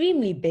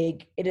extremely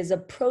big. It is a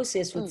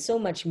process with so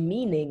much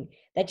meaning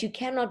that you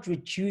cannot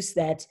reduce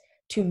that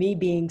to me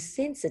being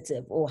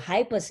sensitive or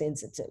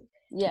hypersensitive.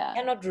 You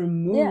cannot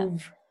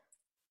remove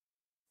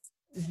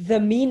the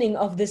meaning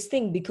of this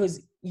thing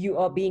because you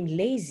are being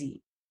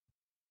lazy.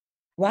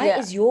 Why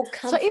is your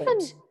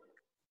comfort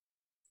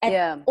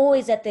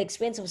always at the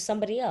expense of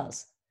somebody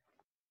else?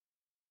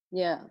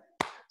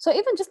 So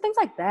even just things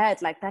like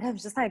that have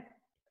just like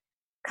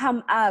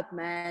come up,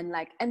 man.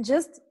 Like, and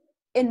just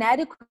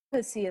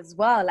inadequacy as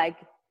well. Like,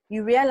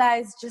 you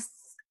realize just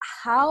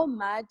how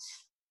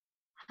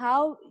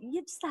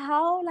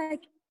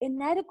like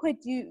inadequate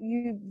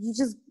you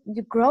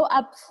grow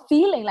up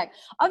feeling. Like,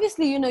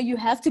 obviously, you know, you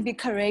have to be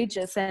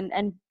courageous,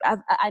 and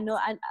I know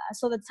I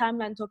saw the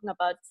timeline talking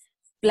about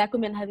Black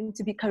women having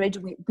to be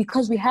courageous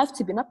because we have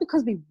to be, not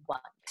because we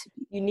want to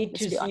be. You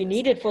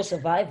need it for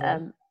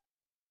survival.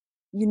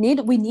 We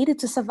need it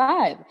to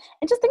survive.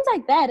 And just things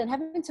like that, and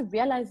having to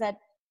realize that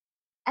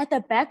at the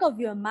back of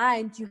your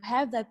mind you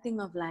have that thing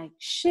of like,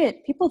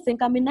 shit, people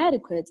think I'm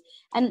inadequate.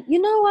 And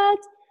you know what?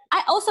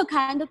 I also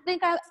kind of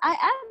think I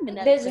am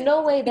inadequate. There's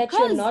no way that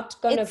you're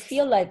not going to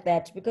feel like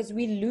that, because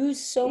we lose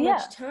so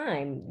much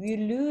time. You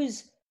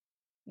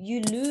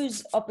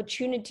lose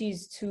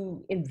opportunities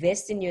to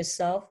invest in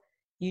yourself.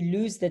 You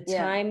lose the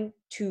time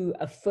to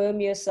affirm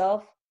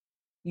yourself.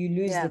 You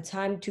lose the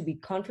time to be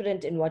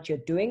confident in what you're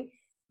doing,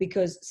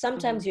 because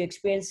sometimes you're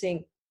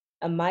experiencing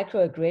a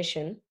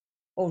microaggression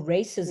or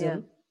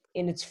racism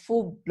in its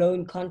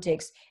full-blown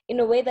context in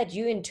a way that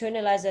you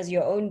internalize as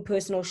your own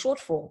personal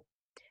shortfall.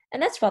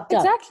 And that's fucked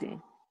up. Exactly.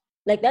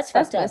 Like, that's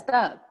fucked messed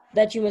up.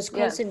 That you must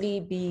constantly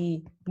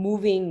be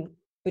moving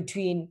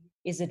between,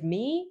 is it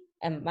me?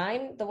 Am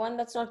I the one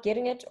that's not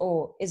getting it?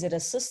 Or is it a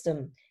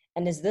system?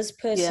 And is this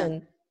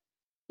person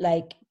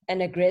like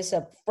an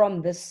aggressor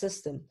from this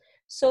system?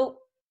 So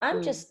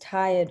I'm just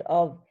tired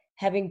of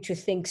having to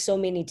think so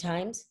many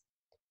times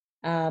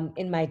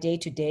in my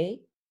day-to-day,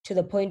 to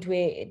the point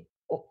where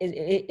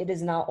it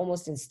is now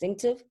almost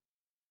instinctive.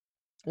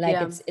 Like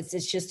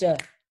it's just a,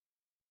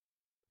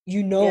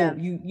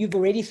 you've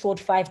already thought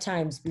 5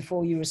 times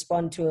before you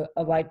respond to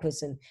a white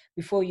person,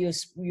 before you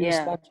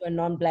respond to a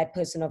non-Black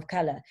person of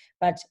color,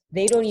 but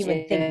they don't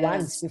even think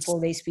once before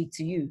they speak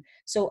to you.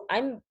 So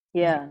I'm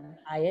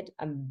tired.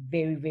 I'm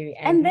very, very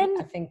angry. And then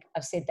I think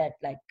I've said that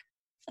like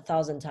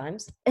 1,000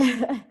 times.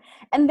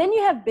 And then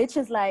you have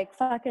bitches like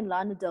fucking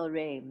Lana Del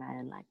Rey,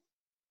 man. Like,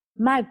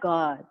 my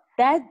God,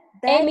 that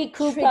Amy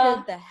Cooper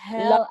triggered the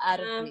hell out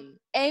of me.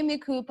 Amy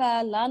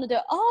Cooper, Lana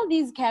Del, all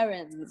these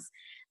Karens,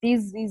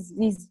 these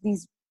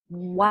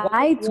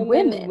white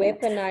women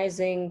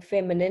weaponizing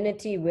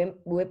femininity,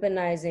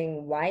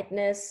 weaponizing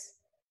whiteness.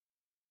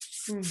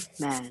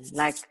 Man,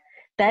 like,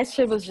 that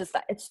shit was just,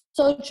 it's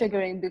so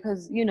triggering,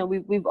 because, you know,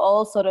 we've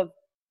all sort of,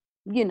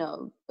 you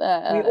know, we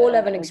all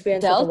have an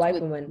experience with a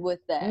white woman. With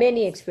that,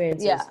 many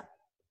experiences,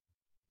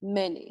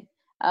 many.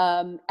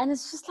 And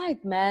it's just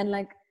like, man,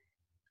 like,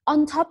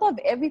 on top of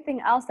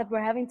everything else that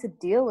we're having to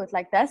deal with,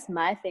 like, that's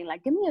my thing.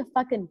 Like, give me a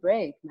fucking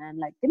break, man.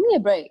 Like, give me a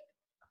break.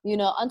 You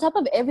know, on top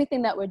of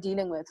everything that we're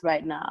dealing with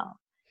right now.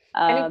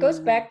 And it goes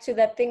back to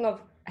that thing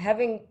of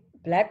having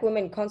Black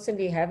women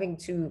constantly having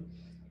to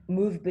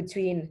move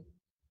between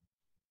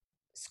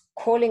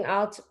calling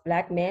out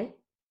Black men,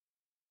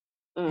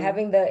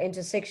 having the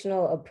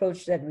intersectional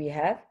approach that we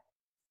have,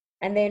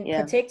 and then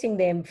protecting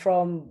them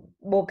from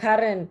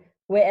Bokaren,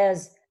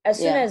 whereas as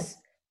soon as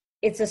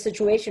it's a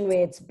situation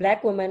where it's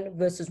Black women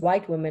versus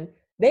white women,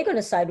 they're going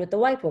to side with the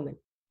white woman.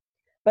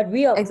 But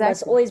we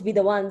must always be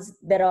the ones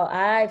that are,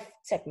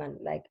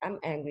 I'm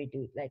angry,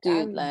 dude.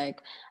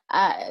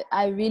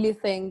 I really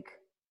think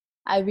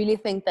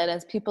that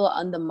as people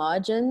on the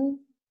margin,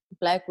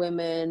 Black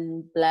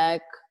women,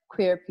 Black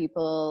queer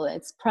people,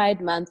 it's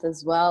Pride Month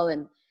as well.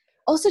 And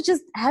also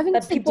just having to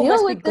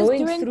deal with this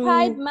during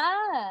Pride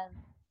Month.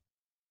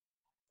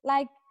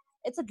 Like,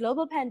 it's a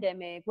global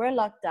pandemic. We're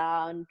locked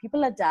down.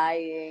 People are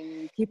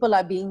dying. People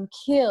are being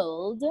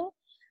killed.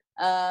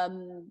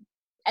 And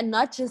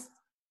not just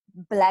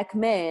Black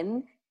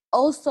men,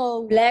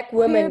 also Black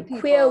women,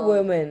 queer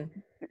women,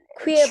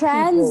 queer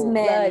trans people,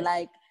 men,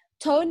 like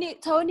Tony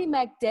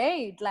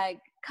McDade. Like,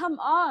 come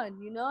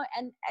on, you know.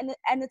 And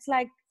it's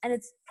like, and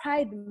it's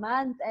Pride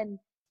Month,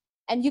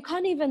 and you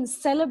can't even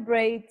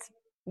celebrate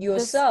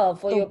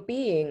yourself or your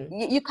being.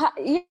 You can't.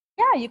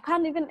 Yeah, you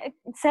can't even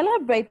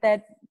celebrate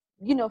that,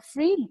 you know,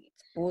 freely.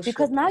 Bullshit,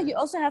 because now you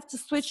also have to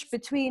switch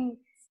between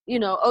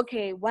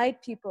okay,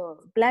 white people,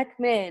 black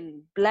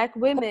men, black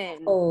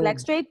women, black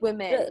straight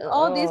women,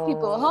 all these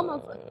people,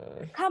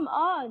 come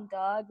on,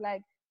 dog.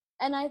 Like,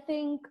 and I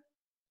think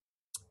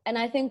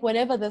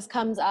whenever this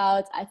comes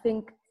out, I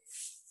think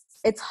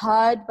it's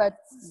hard, but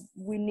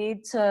we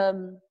need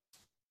to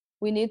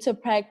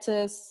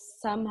practice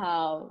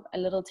somehow a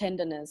little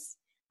tenderness.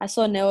 I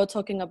saw Neo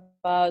talking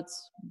about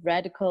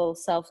radical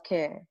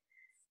self-care.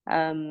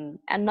 And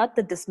not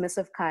the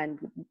dismissive kind.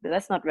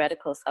 That's not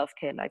radical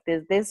self-care. Like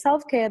there's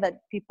self-care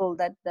that people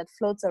that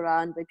floats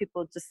around where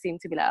people just seem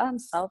to be like, oh, I'm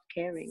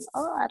self-caring.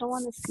 Oh, I don't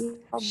want to see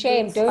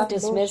shame. Don't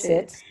dismiss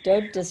it.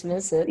 Don't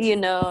dismiss it.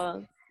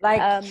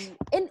 Like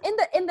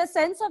in the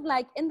sense of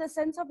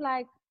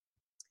like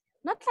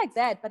not like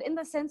that, but in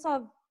the sense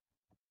of,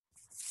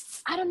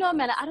 I don't know,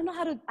 man. I don't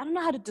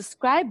know how to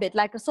describe it.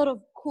 Like a sort of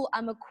cool,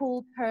 I'm a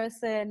cool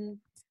person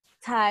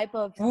type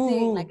of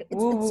thing. Like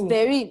it's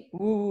very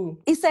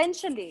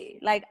essentially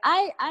like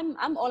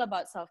I'm all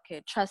about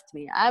self-care. Trust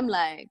me, I'm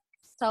like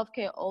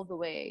self-care all the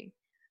way.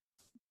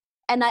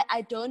 And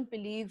I don't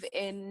believe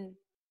in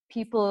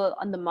people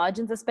on the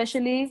margins,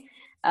 especially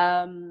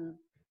putting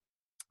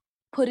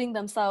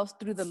themselves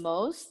through the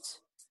most.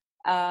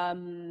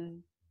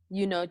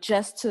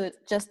 Just to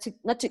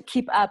not to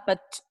keep up,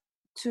 but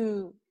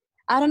to,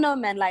 I don't know,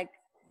 man. Like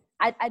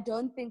I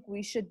don't think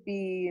we should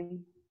be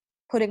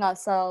putting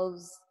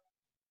ourselves.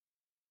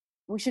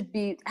 We should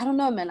be, I don't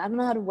know, man. I don't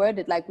know how to word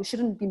it. Like we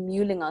shouldn't be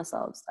muling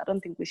ourselves. I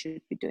don't think we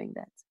should be doing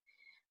that.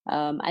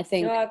 I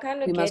think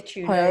we must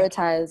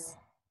prioritize.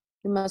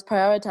 We must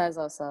prioritize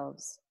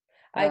ourselves.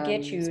 I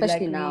get you,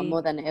 especially like now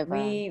more than ever.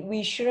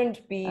 We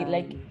shouldn't be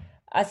like.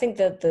 I think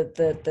that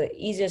the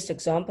easiest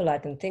example I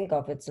can think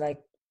of, it's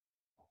like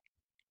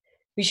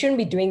we shouldn't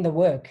be doing the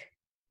work.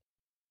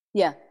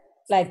 Yeah.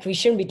 Like we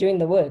shouldn't be doing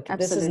the work.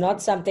 Absolutely. This is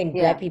not something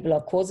Black people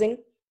are causing.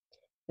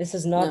 This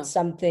is not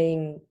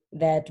something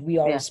that we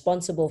are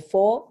responsible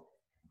for.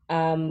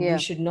 We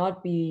should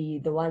not be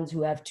the ones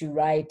who have to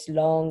write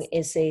long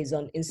essays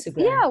on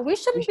Instagram. Yeah, we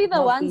shouldn't be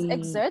the ones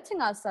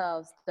exerting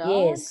ourselves,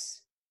 though.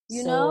 Yes.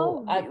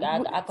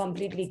 I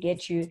completely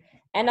get you.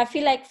 And I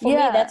feel like for me,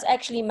 that's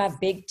actually my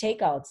big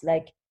takeouts.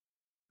 Like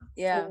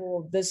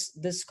for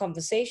this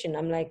conversation,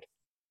 I'm like,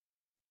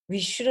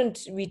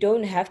 we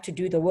don't have to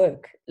do the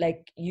work.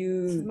 Like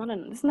you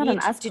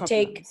need to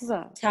take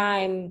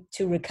time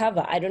to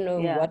recover. I don't know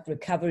what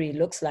recovery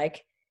looks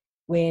like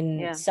when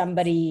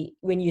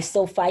you're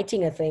still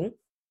fighting a thing.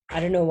 I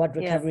don't know what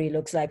recovery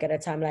looks like at a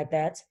time like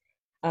that.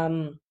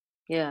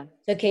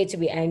 It's okay to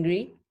be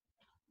angry.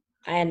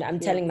 And I'm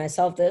telling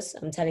myself this,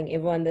 I'm telling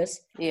everyone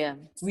this. Yeah.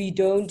 We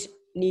don't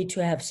need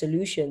to have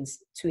solutions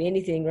to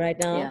anything right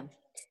now. Yeah.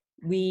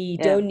 We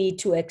don't need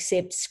to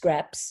accept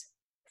scraps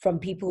from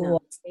people who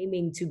are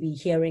claiming to be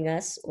hearing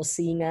us or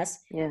seeing us.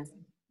 Yeah.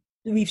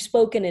 We've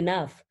spoken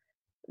enough.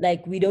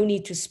 Like we don't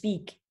need to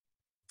speak.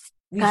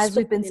 We've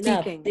been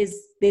speaking.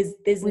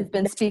 We've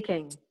been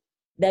speaking.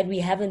 That we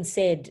haven't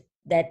said,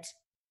 that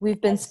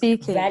we've been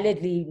speaking.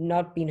 Validly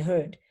not been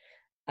heard.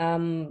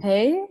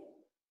 Hey?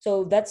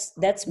 So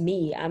that's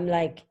me. I'm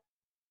like,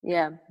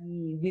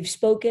 we've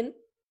spoken.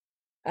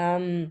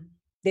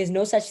 There's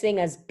no such thing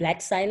as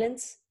Black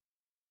silence.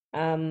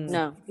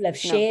 No. People have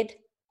shared.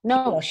 No.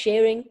 People are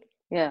sharing.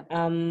 Yeah.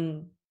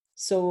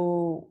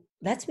 So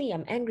that's me.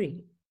 I'm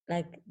angry.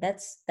 Like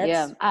that's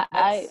all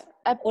I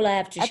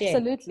have to share.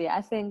 Absolutely.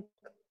 I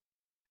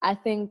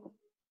think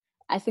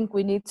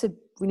we need to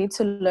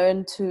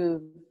learn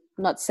to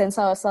not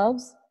censor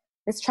ourselves.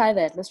 Let's try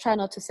that. Let's try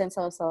not to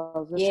censor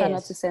ourselves. Let's try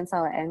not to censor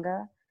our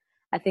anger.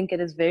 I think it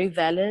is very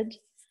valid.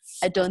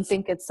 I don't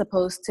think it's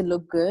supposed to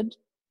look good.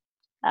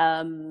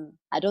 I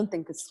don't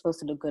think it's supposed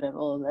to look good at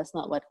all. That's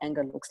not what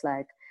anger looks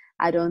like.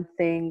 I don't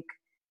think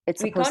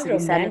it's supposed to be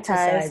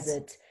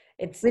sanitized.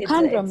 We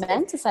can't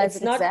romanticize it.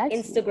 It's not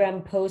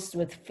Instagram posts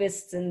with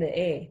fists in the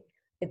air.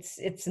 It's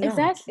not.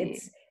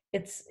 Exactly.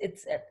 It's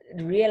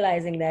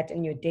realizing that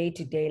in your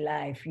day-to-day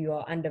life you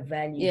are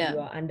undervalued, you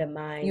are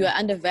undermined, you are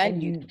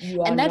undervalued,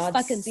 you are and that not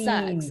fucking seen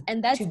sucks.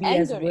 And that's to be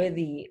angering. as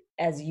worthy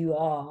as you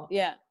are.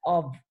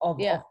 Of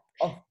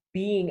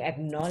being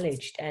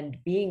acknowledged and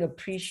being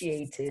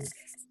appreciated,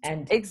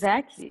 and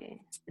exactly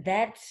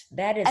that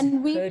is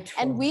hurtful.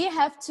 And we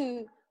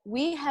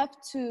have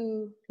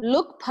to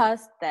look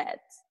past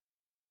that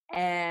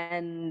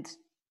and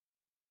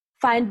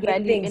find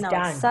value in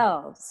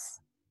ourselves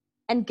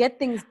and get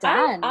things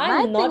done.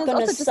 I'm not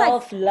gonna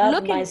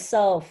self-love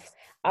myself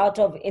out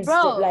of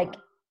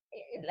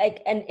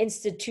like an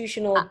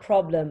institutional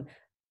problem.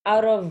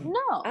 Out of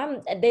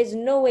there's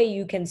no way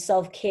you can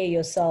self-care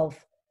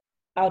yourself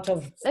out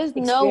of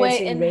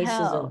experiencing racism.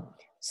 Hell.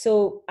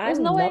 So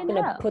I'm not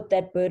gonna put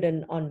that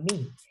burden on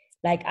me.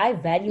 Like I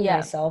value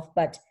myself,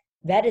 but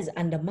that is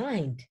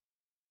undermined.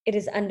 It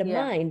is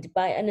undermined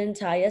by an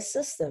entire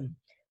system.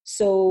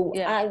 So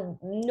I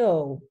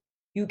know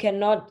you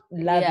cannot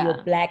love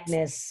your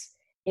Blackness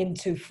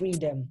into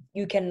freedom.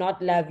 You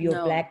cannot love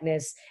your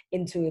Blackness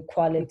into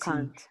equality.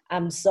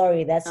 I'm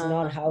sorry, that's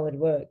not how it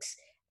works.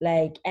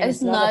 Like, and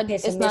it's not a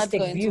pessimistic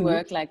going view. to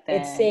work like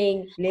that. It's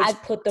saying, let's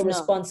put the no.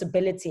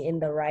 responsibility in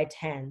the right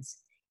hands.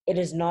 It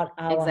is not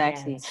our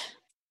hands.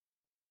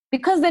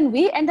 Because then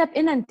we end up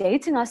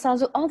inundating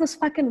ourselves with all this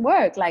fucking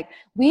work. Like,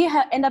 we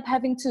end up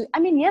having to, I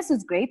mean, yes,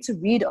 it's great to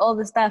read all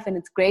this stuff and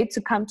it's great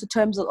to come to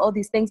terms with all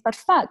these things, but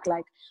fuck,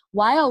 like,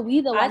 why are we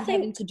the ones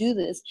having to do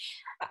this?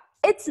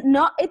 It's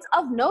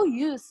of no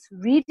use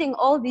reading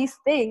all these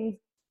things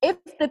if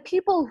the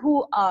people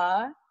who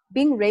are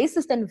being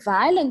racist and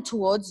violent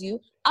towards you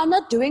are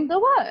not doing the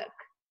work.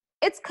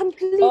 It's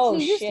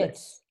completely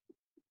useless.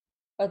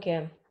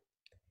 Okay.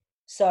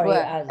 Sorry,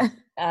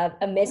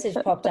 a message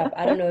popped up.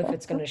 I don't know if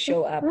it's going to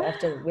show up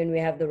after when we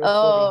have the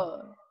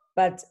recording.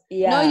 But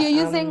yeah. No, you're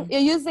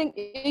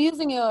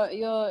using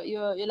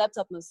your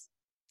laptop, miss.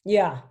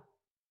 Yeah.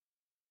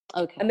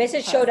 Okay. A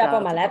message showed up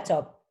on my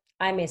laptop.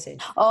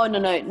 iMessage. Oh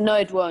no,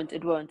 it won't.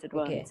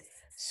 Okay.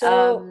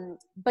 So,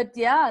 but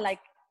yeah, like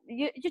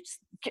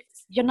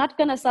you're not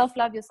gonna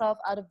self-love yourself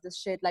out of this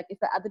shit. Like, if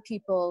the other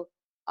people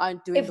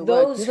aren't doing the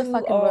work, do the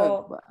fucking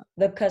work.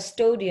 The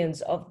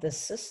custodians of the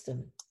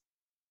system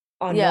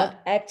are not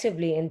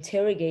actively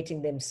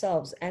interrogating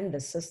themselves and the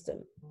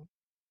system.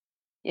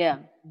 Yeah.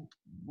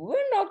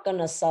 We're not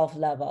gonna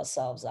self-love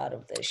ourselves out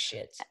of this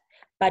shit.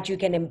 But you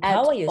can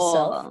empower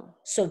yourself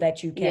so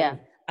that you can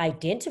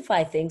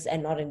identify things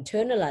and not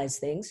internalize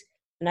things.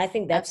 And I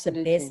think that's the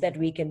best that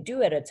we can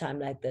do at a time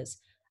like this.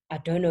 I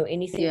don't know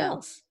anything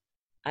else.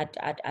 I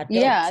don't.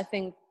 Yeah, I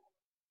think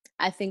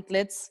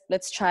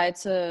let's try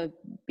to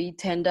be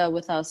tender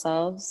with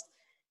ourselves,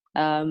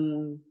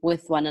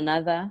 with one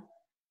another,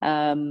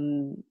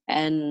 and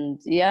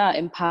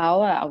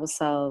empower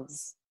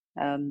ourselves,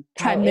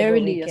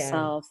 primarily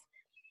yourself,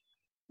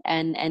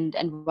 and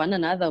one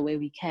another where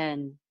we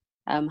can,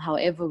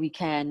 however we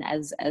can,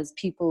 as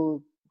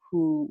people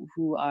who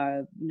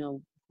are,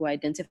 who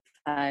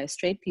identify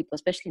straight people,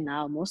 especially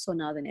now, more so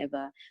now than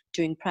ever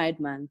during Pride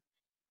Month.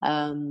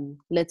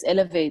 Let's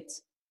elevate,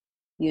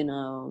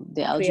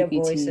 the queer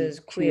voices,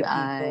 queer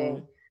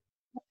people.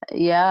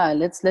 Yeah,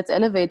 let's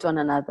elevate one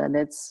another.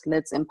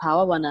 Let's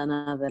empower one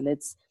another.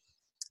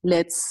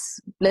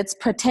 Let's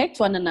protect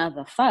one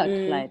another. Fuck,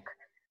 like,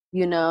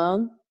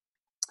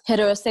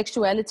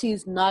 heterosexuality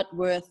is not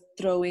worth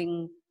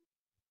throwing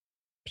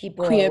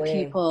queer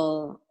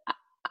people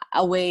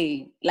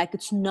away. Like,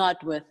 it's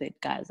not worth it,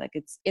 guys. Like,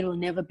 it'll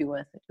never be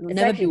worth it. It'll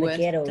never be worth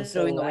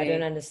throwing away. I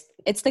don't understand.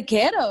 It's the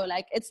ghetto.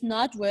 Like, it's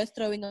not worth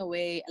throwing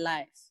away a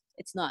life.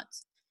 It's not.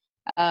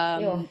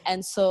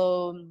 And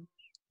so,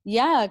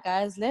 yeah,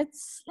 guys,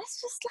 let's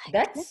just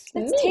let's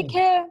take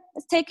care.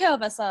 Let's take care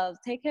of ourselves.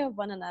 Take care of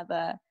one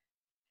another.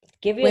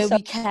 Give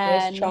yourself the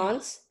best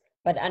chance,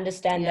 but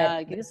understand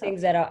that the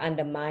things that are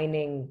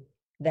undermining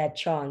that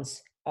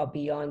chance are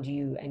beyond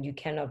you, and you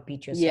cannot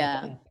beat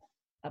yourself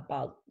up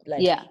about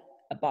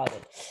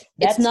it.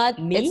 That's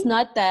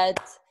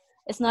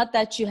It's not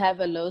that you have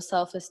a low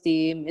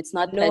self-esteem. It's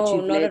not that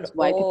you've let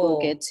white people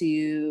get to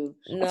you.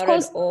 Of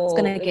course, it's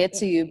gonna get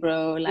to you,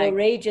 bro. Like, your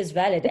rage is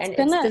valid, and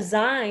it's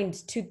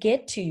designed to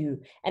get to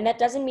you. And that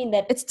doesn't mean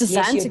that it's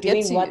designed you're to get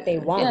doing to what you. they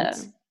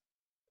want.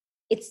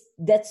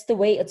 That's the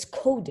way it's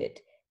coded.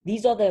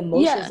 These are the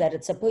emotions that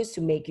it's supposed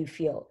to make you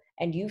feel,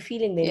 and you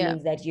feeling them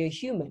means that you're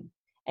human,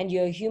 and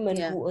you're a human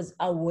who is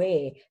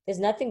aware. There's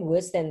nothing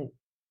worse than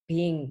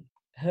being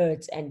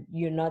hurt and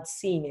you're not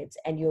seeing it,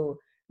 and you're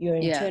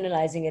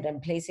internalizing it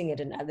and placing it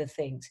in other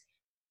things.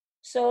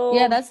 So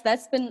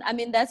that's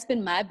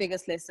been my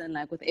biggest lesson,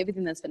 like, with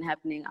everything that's been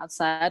happening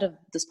outside of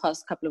this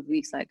past couple of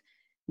weeks, like,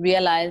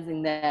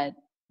 realizing that,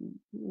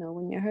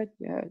 when you're hurt,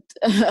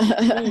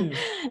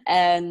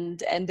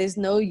 and there's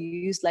no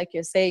use, like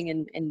you're saying,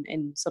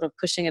 in sort of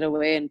pushing it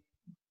away and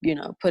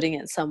putting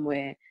it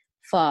somewhere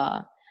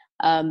far.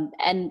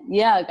 And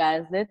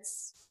guys,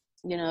 let's,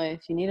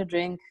 if you need a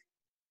drink,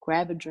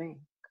 grab a drink.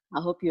 I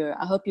hope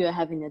you're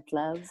having a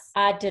glass.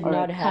 I did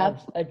not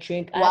have a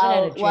drink. I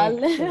haven't had a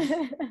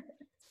drink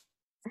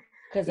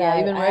because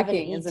you've been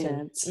working, isn't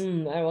it?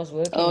 I was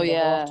working the whole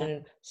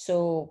afternoon.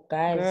 So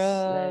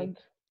guys,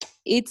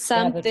 eat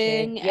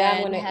something.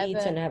 I'm gonna eat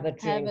and have a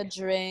drink. Have a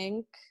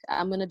drink.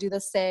 I'm gonna do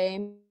the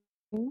same.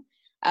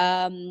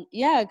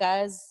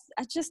 Guys,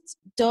 I just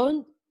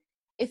don't.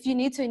 If you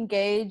need to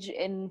engage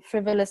in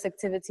frivolous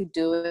activity,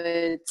 do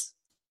it.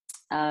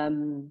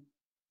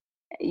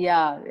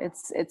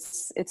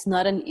 It's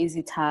not an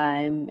easy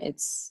time.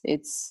 It's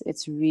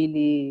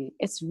really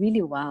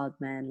wild,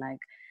 man. Like,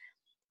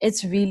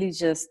 it's really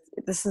just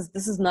this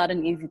is not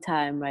an easy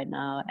time right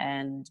now,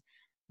 and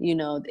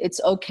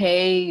it's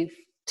okay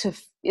to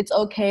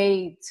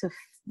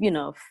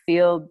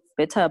feel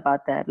bitter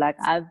about that. Like,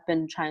 I've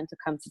been trying to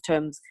come to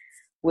terms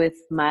with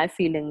my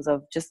feelings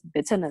of just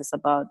bitterness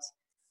about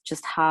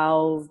just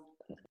how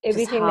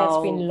everything that's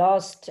been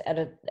lost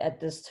at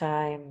this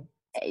time.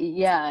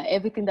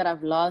 Everything that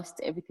I've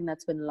lost, everything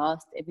that's been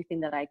lost, everything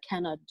that I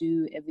cannot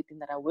do, everything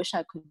that I wish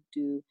I could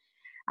do.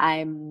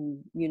 I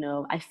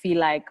feel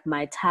like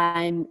my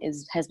time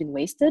has been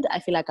wasted. I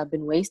feel like I've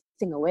been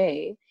wasting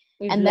away.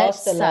 We've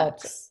lost that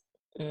sucks.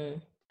 A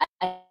lot.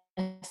 I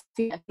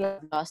feel like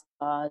I've lost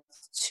a lot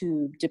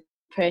to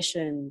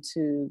depression,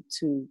 to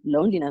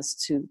loneliness,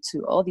 to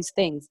all these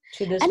things.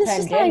 To this And it's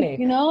pandemic.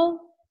 just like,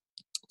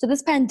 to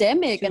this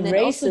pandemic, to and then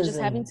racism. also just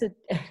having to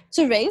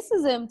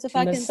racism, to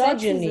fucking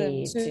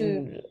misogyny,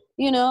 sexism,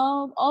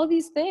 to all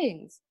these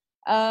things.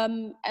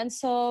 And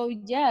so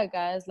yeah,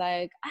 guys,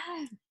 like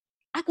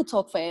I could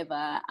talk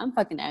forever. I'm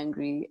fucking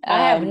angry.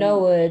 I have no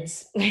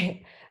words.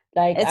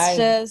 Like it's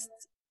just,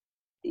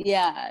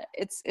 yeah,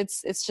 it's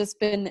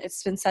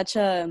been such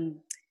a,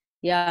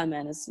 yeah,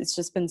 man, it's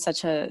just been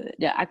such a,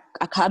 yeah, I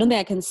don't think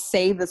I can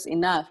say this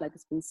enough. Like,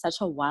 it's been such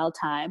a wild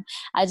time.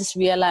 I just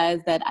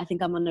realized that I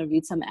think I'm gonna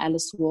read some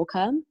Alice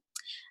Walker.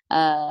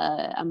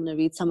 I'm gonna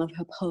read some of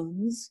her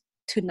poems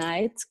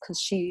tonight, because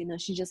she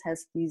just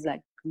has these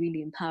like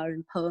really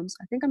empowering poems.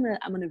 I think I'm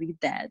gonna read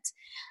that,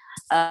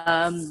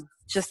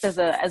 just as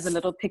a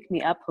little pick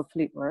me up.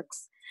 Hopefully it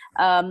works.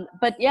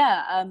 But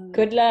yeah,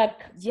 good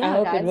luck. Yeah, I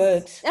hope guys. it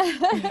works.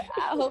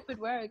 I hope it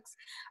works.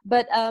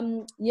 But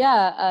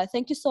yeah,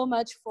 thank you so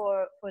much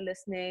for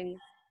listening.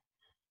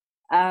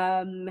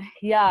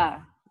 Yeah,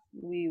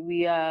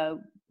 we are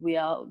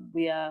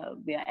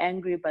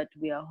angry, but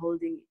we are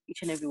holding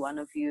each and every one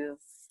of you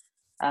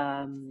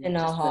in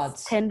our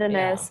hearts,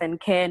 tenderness and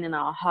care in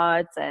our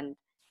hearts, and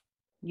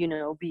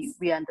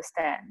we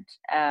understand,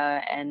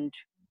 and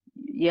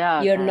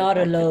yeah, you're guys, not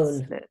like,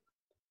 alone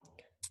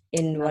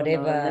in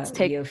whatever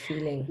you're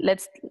feeling.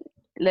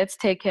 Let's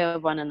take care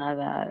of one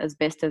another as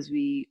best as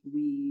we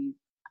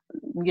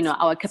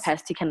our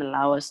capacity can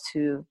allow us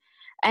to.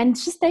 And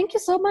just thank you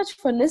so much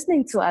for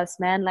listening to us,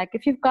 man. Like,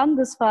 if you've come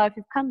this far,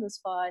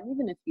 and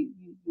even if you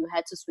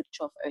had to switch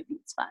off early,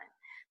 it's fine.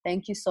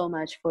 Thank you so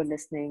much for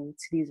listening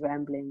to these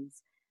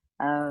ramblings.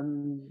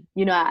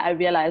 I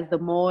realize the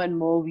more and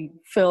more we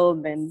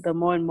film, and the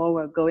more and more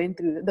we're going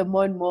through, the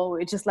more and more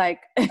we're just like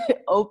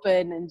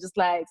open, and just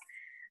like,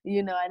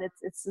 and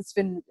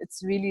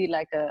it's really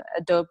like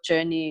a dope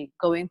journey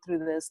going through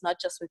this, not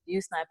just with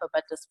you, Sniper,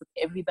 but just with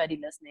everybody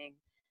listening.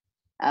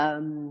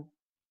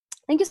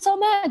 Thank you so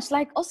much.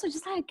 Like, also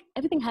just like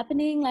everything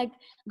happening, like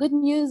good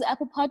news,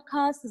 Apple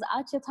Podcasts is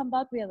out here,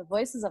 Tambak. We are the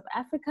voices of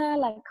Africa.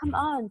 Like, come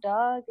on,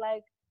 dog.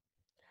 Like,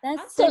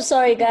 that's I'm so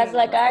sorry, guys.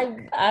 Like,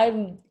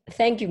 I'm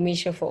thank you,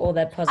 Misha, for all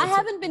that positivity. I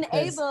haven't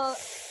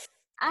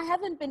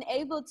been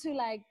able to,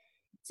 like,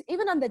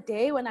 even on the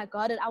day when I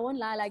got it, I won't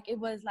lie, like it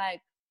was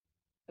like,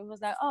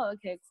 oh,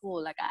 okay,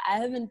 cool. Like, I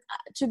haven't,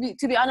 to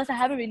be honest, I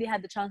haven't really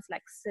had the chance to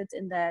like sit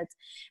in that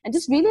and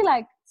just really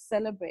like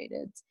celebrate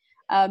it.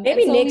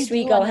 Maybe next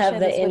week I'll have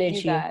the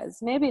energy.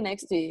 Maybe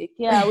next week.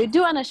 Yeah, we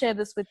do want to share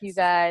this with you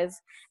guys.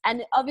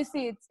 And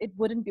obviously it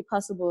wouldn't be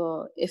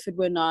possible if it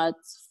were not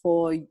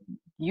for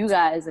you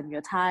guys and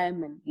your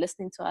time and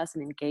listening to us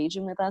and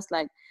engaging with us.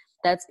 Like,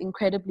 that's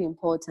incredibly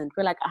important.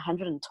 We're like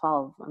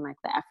 112 on like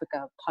the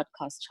Africa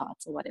podcast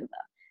charts or whatever.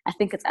 I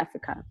think it's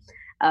Africa.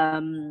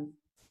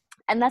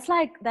 And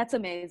that's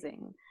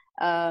amazing.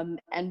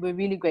 And we're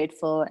really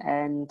grateful.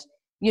 And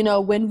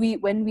when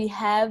we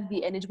have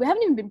the energy, we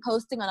haven't even been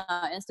posting on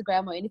our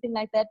Instagram or anything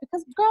like that,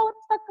 because, girl, what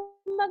the fuck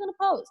am I gonna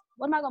post?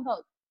 What am I gonna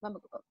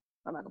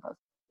post?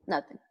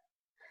 Nothing.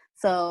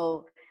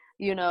 So,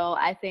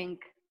 I think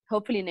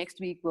hopefully next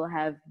week we'll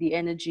have the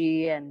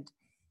energy, and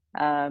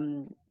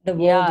the world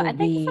will and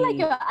thank you for like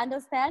your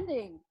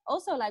understanding.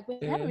 Also, like, we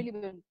haven't really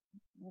been.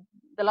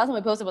 The last time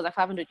we posted was like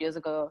 500 years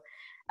ago,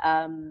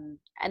 and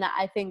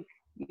I think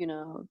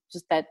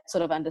just that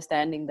sort of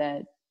understanding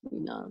that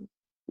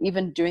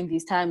even during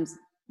these times,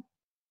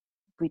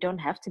 we don't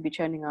have to be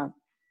churning out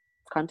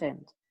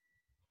content.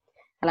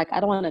 Like, I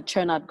don't want to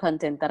churn out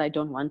content that I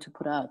don't want to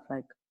put out,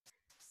 like,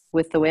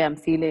 with the way I'm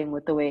feeling,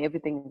 with the way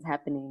everything is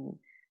happening.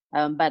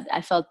 But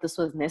I felt this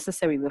was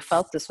necessary. We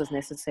felt this was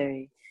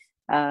necessary.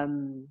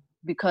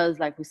 Because,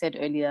 like we said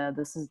earlier,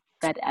 this is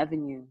that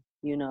avenue.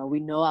 We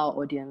know our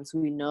audience.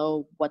 We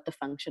know what the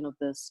function of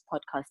this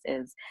podcast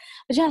is.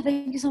 But yeah,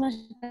 thank you so much,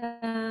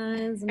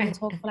 guys. I'm going to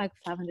talk for like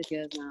 500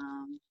 years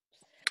now.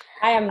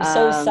 I am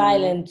so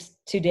silent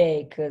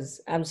today because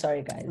I'm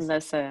sorry, guys.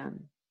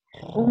 Listen,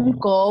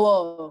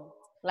 go,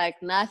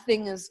 like,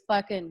 nothing is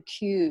fucking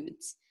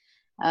cute.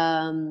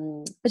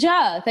 But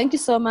yeah, thank you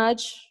so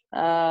much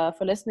for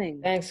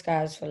listening. Thanks,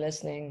 guys, for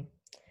listening.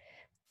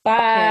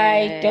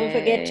 Bye. Okay. Don't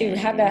forget to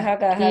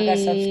hugga,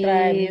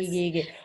 subscribe.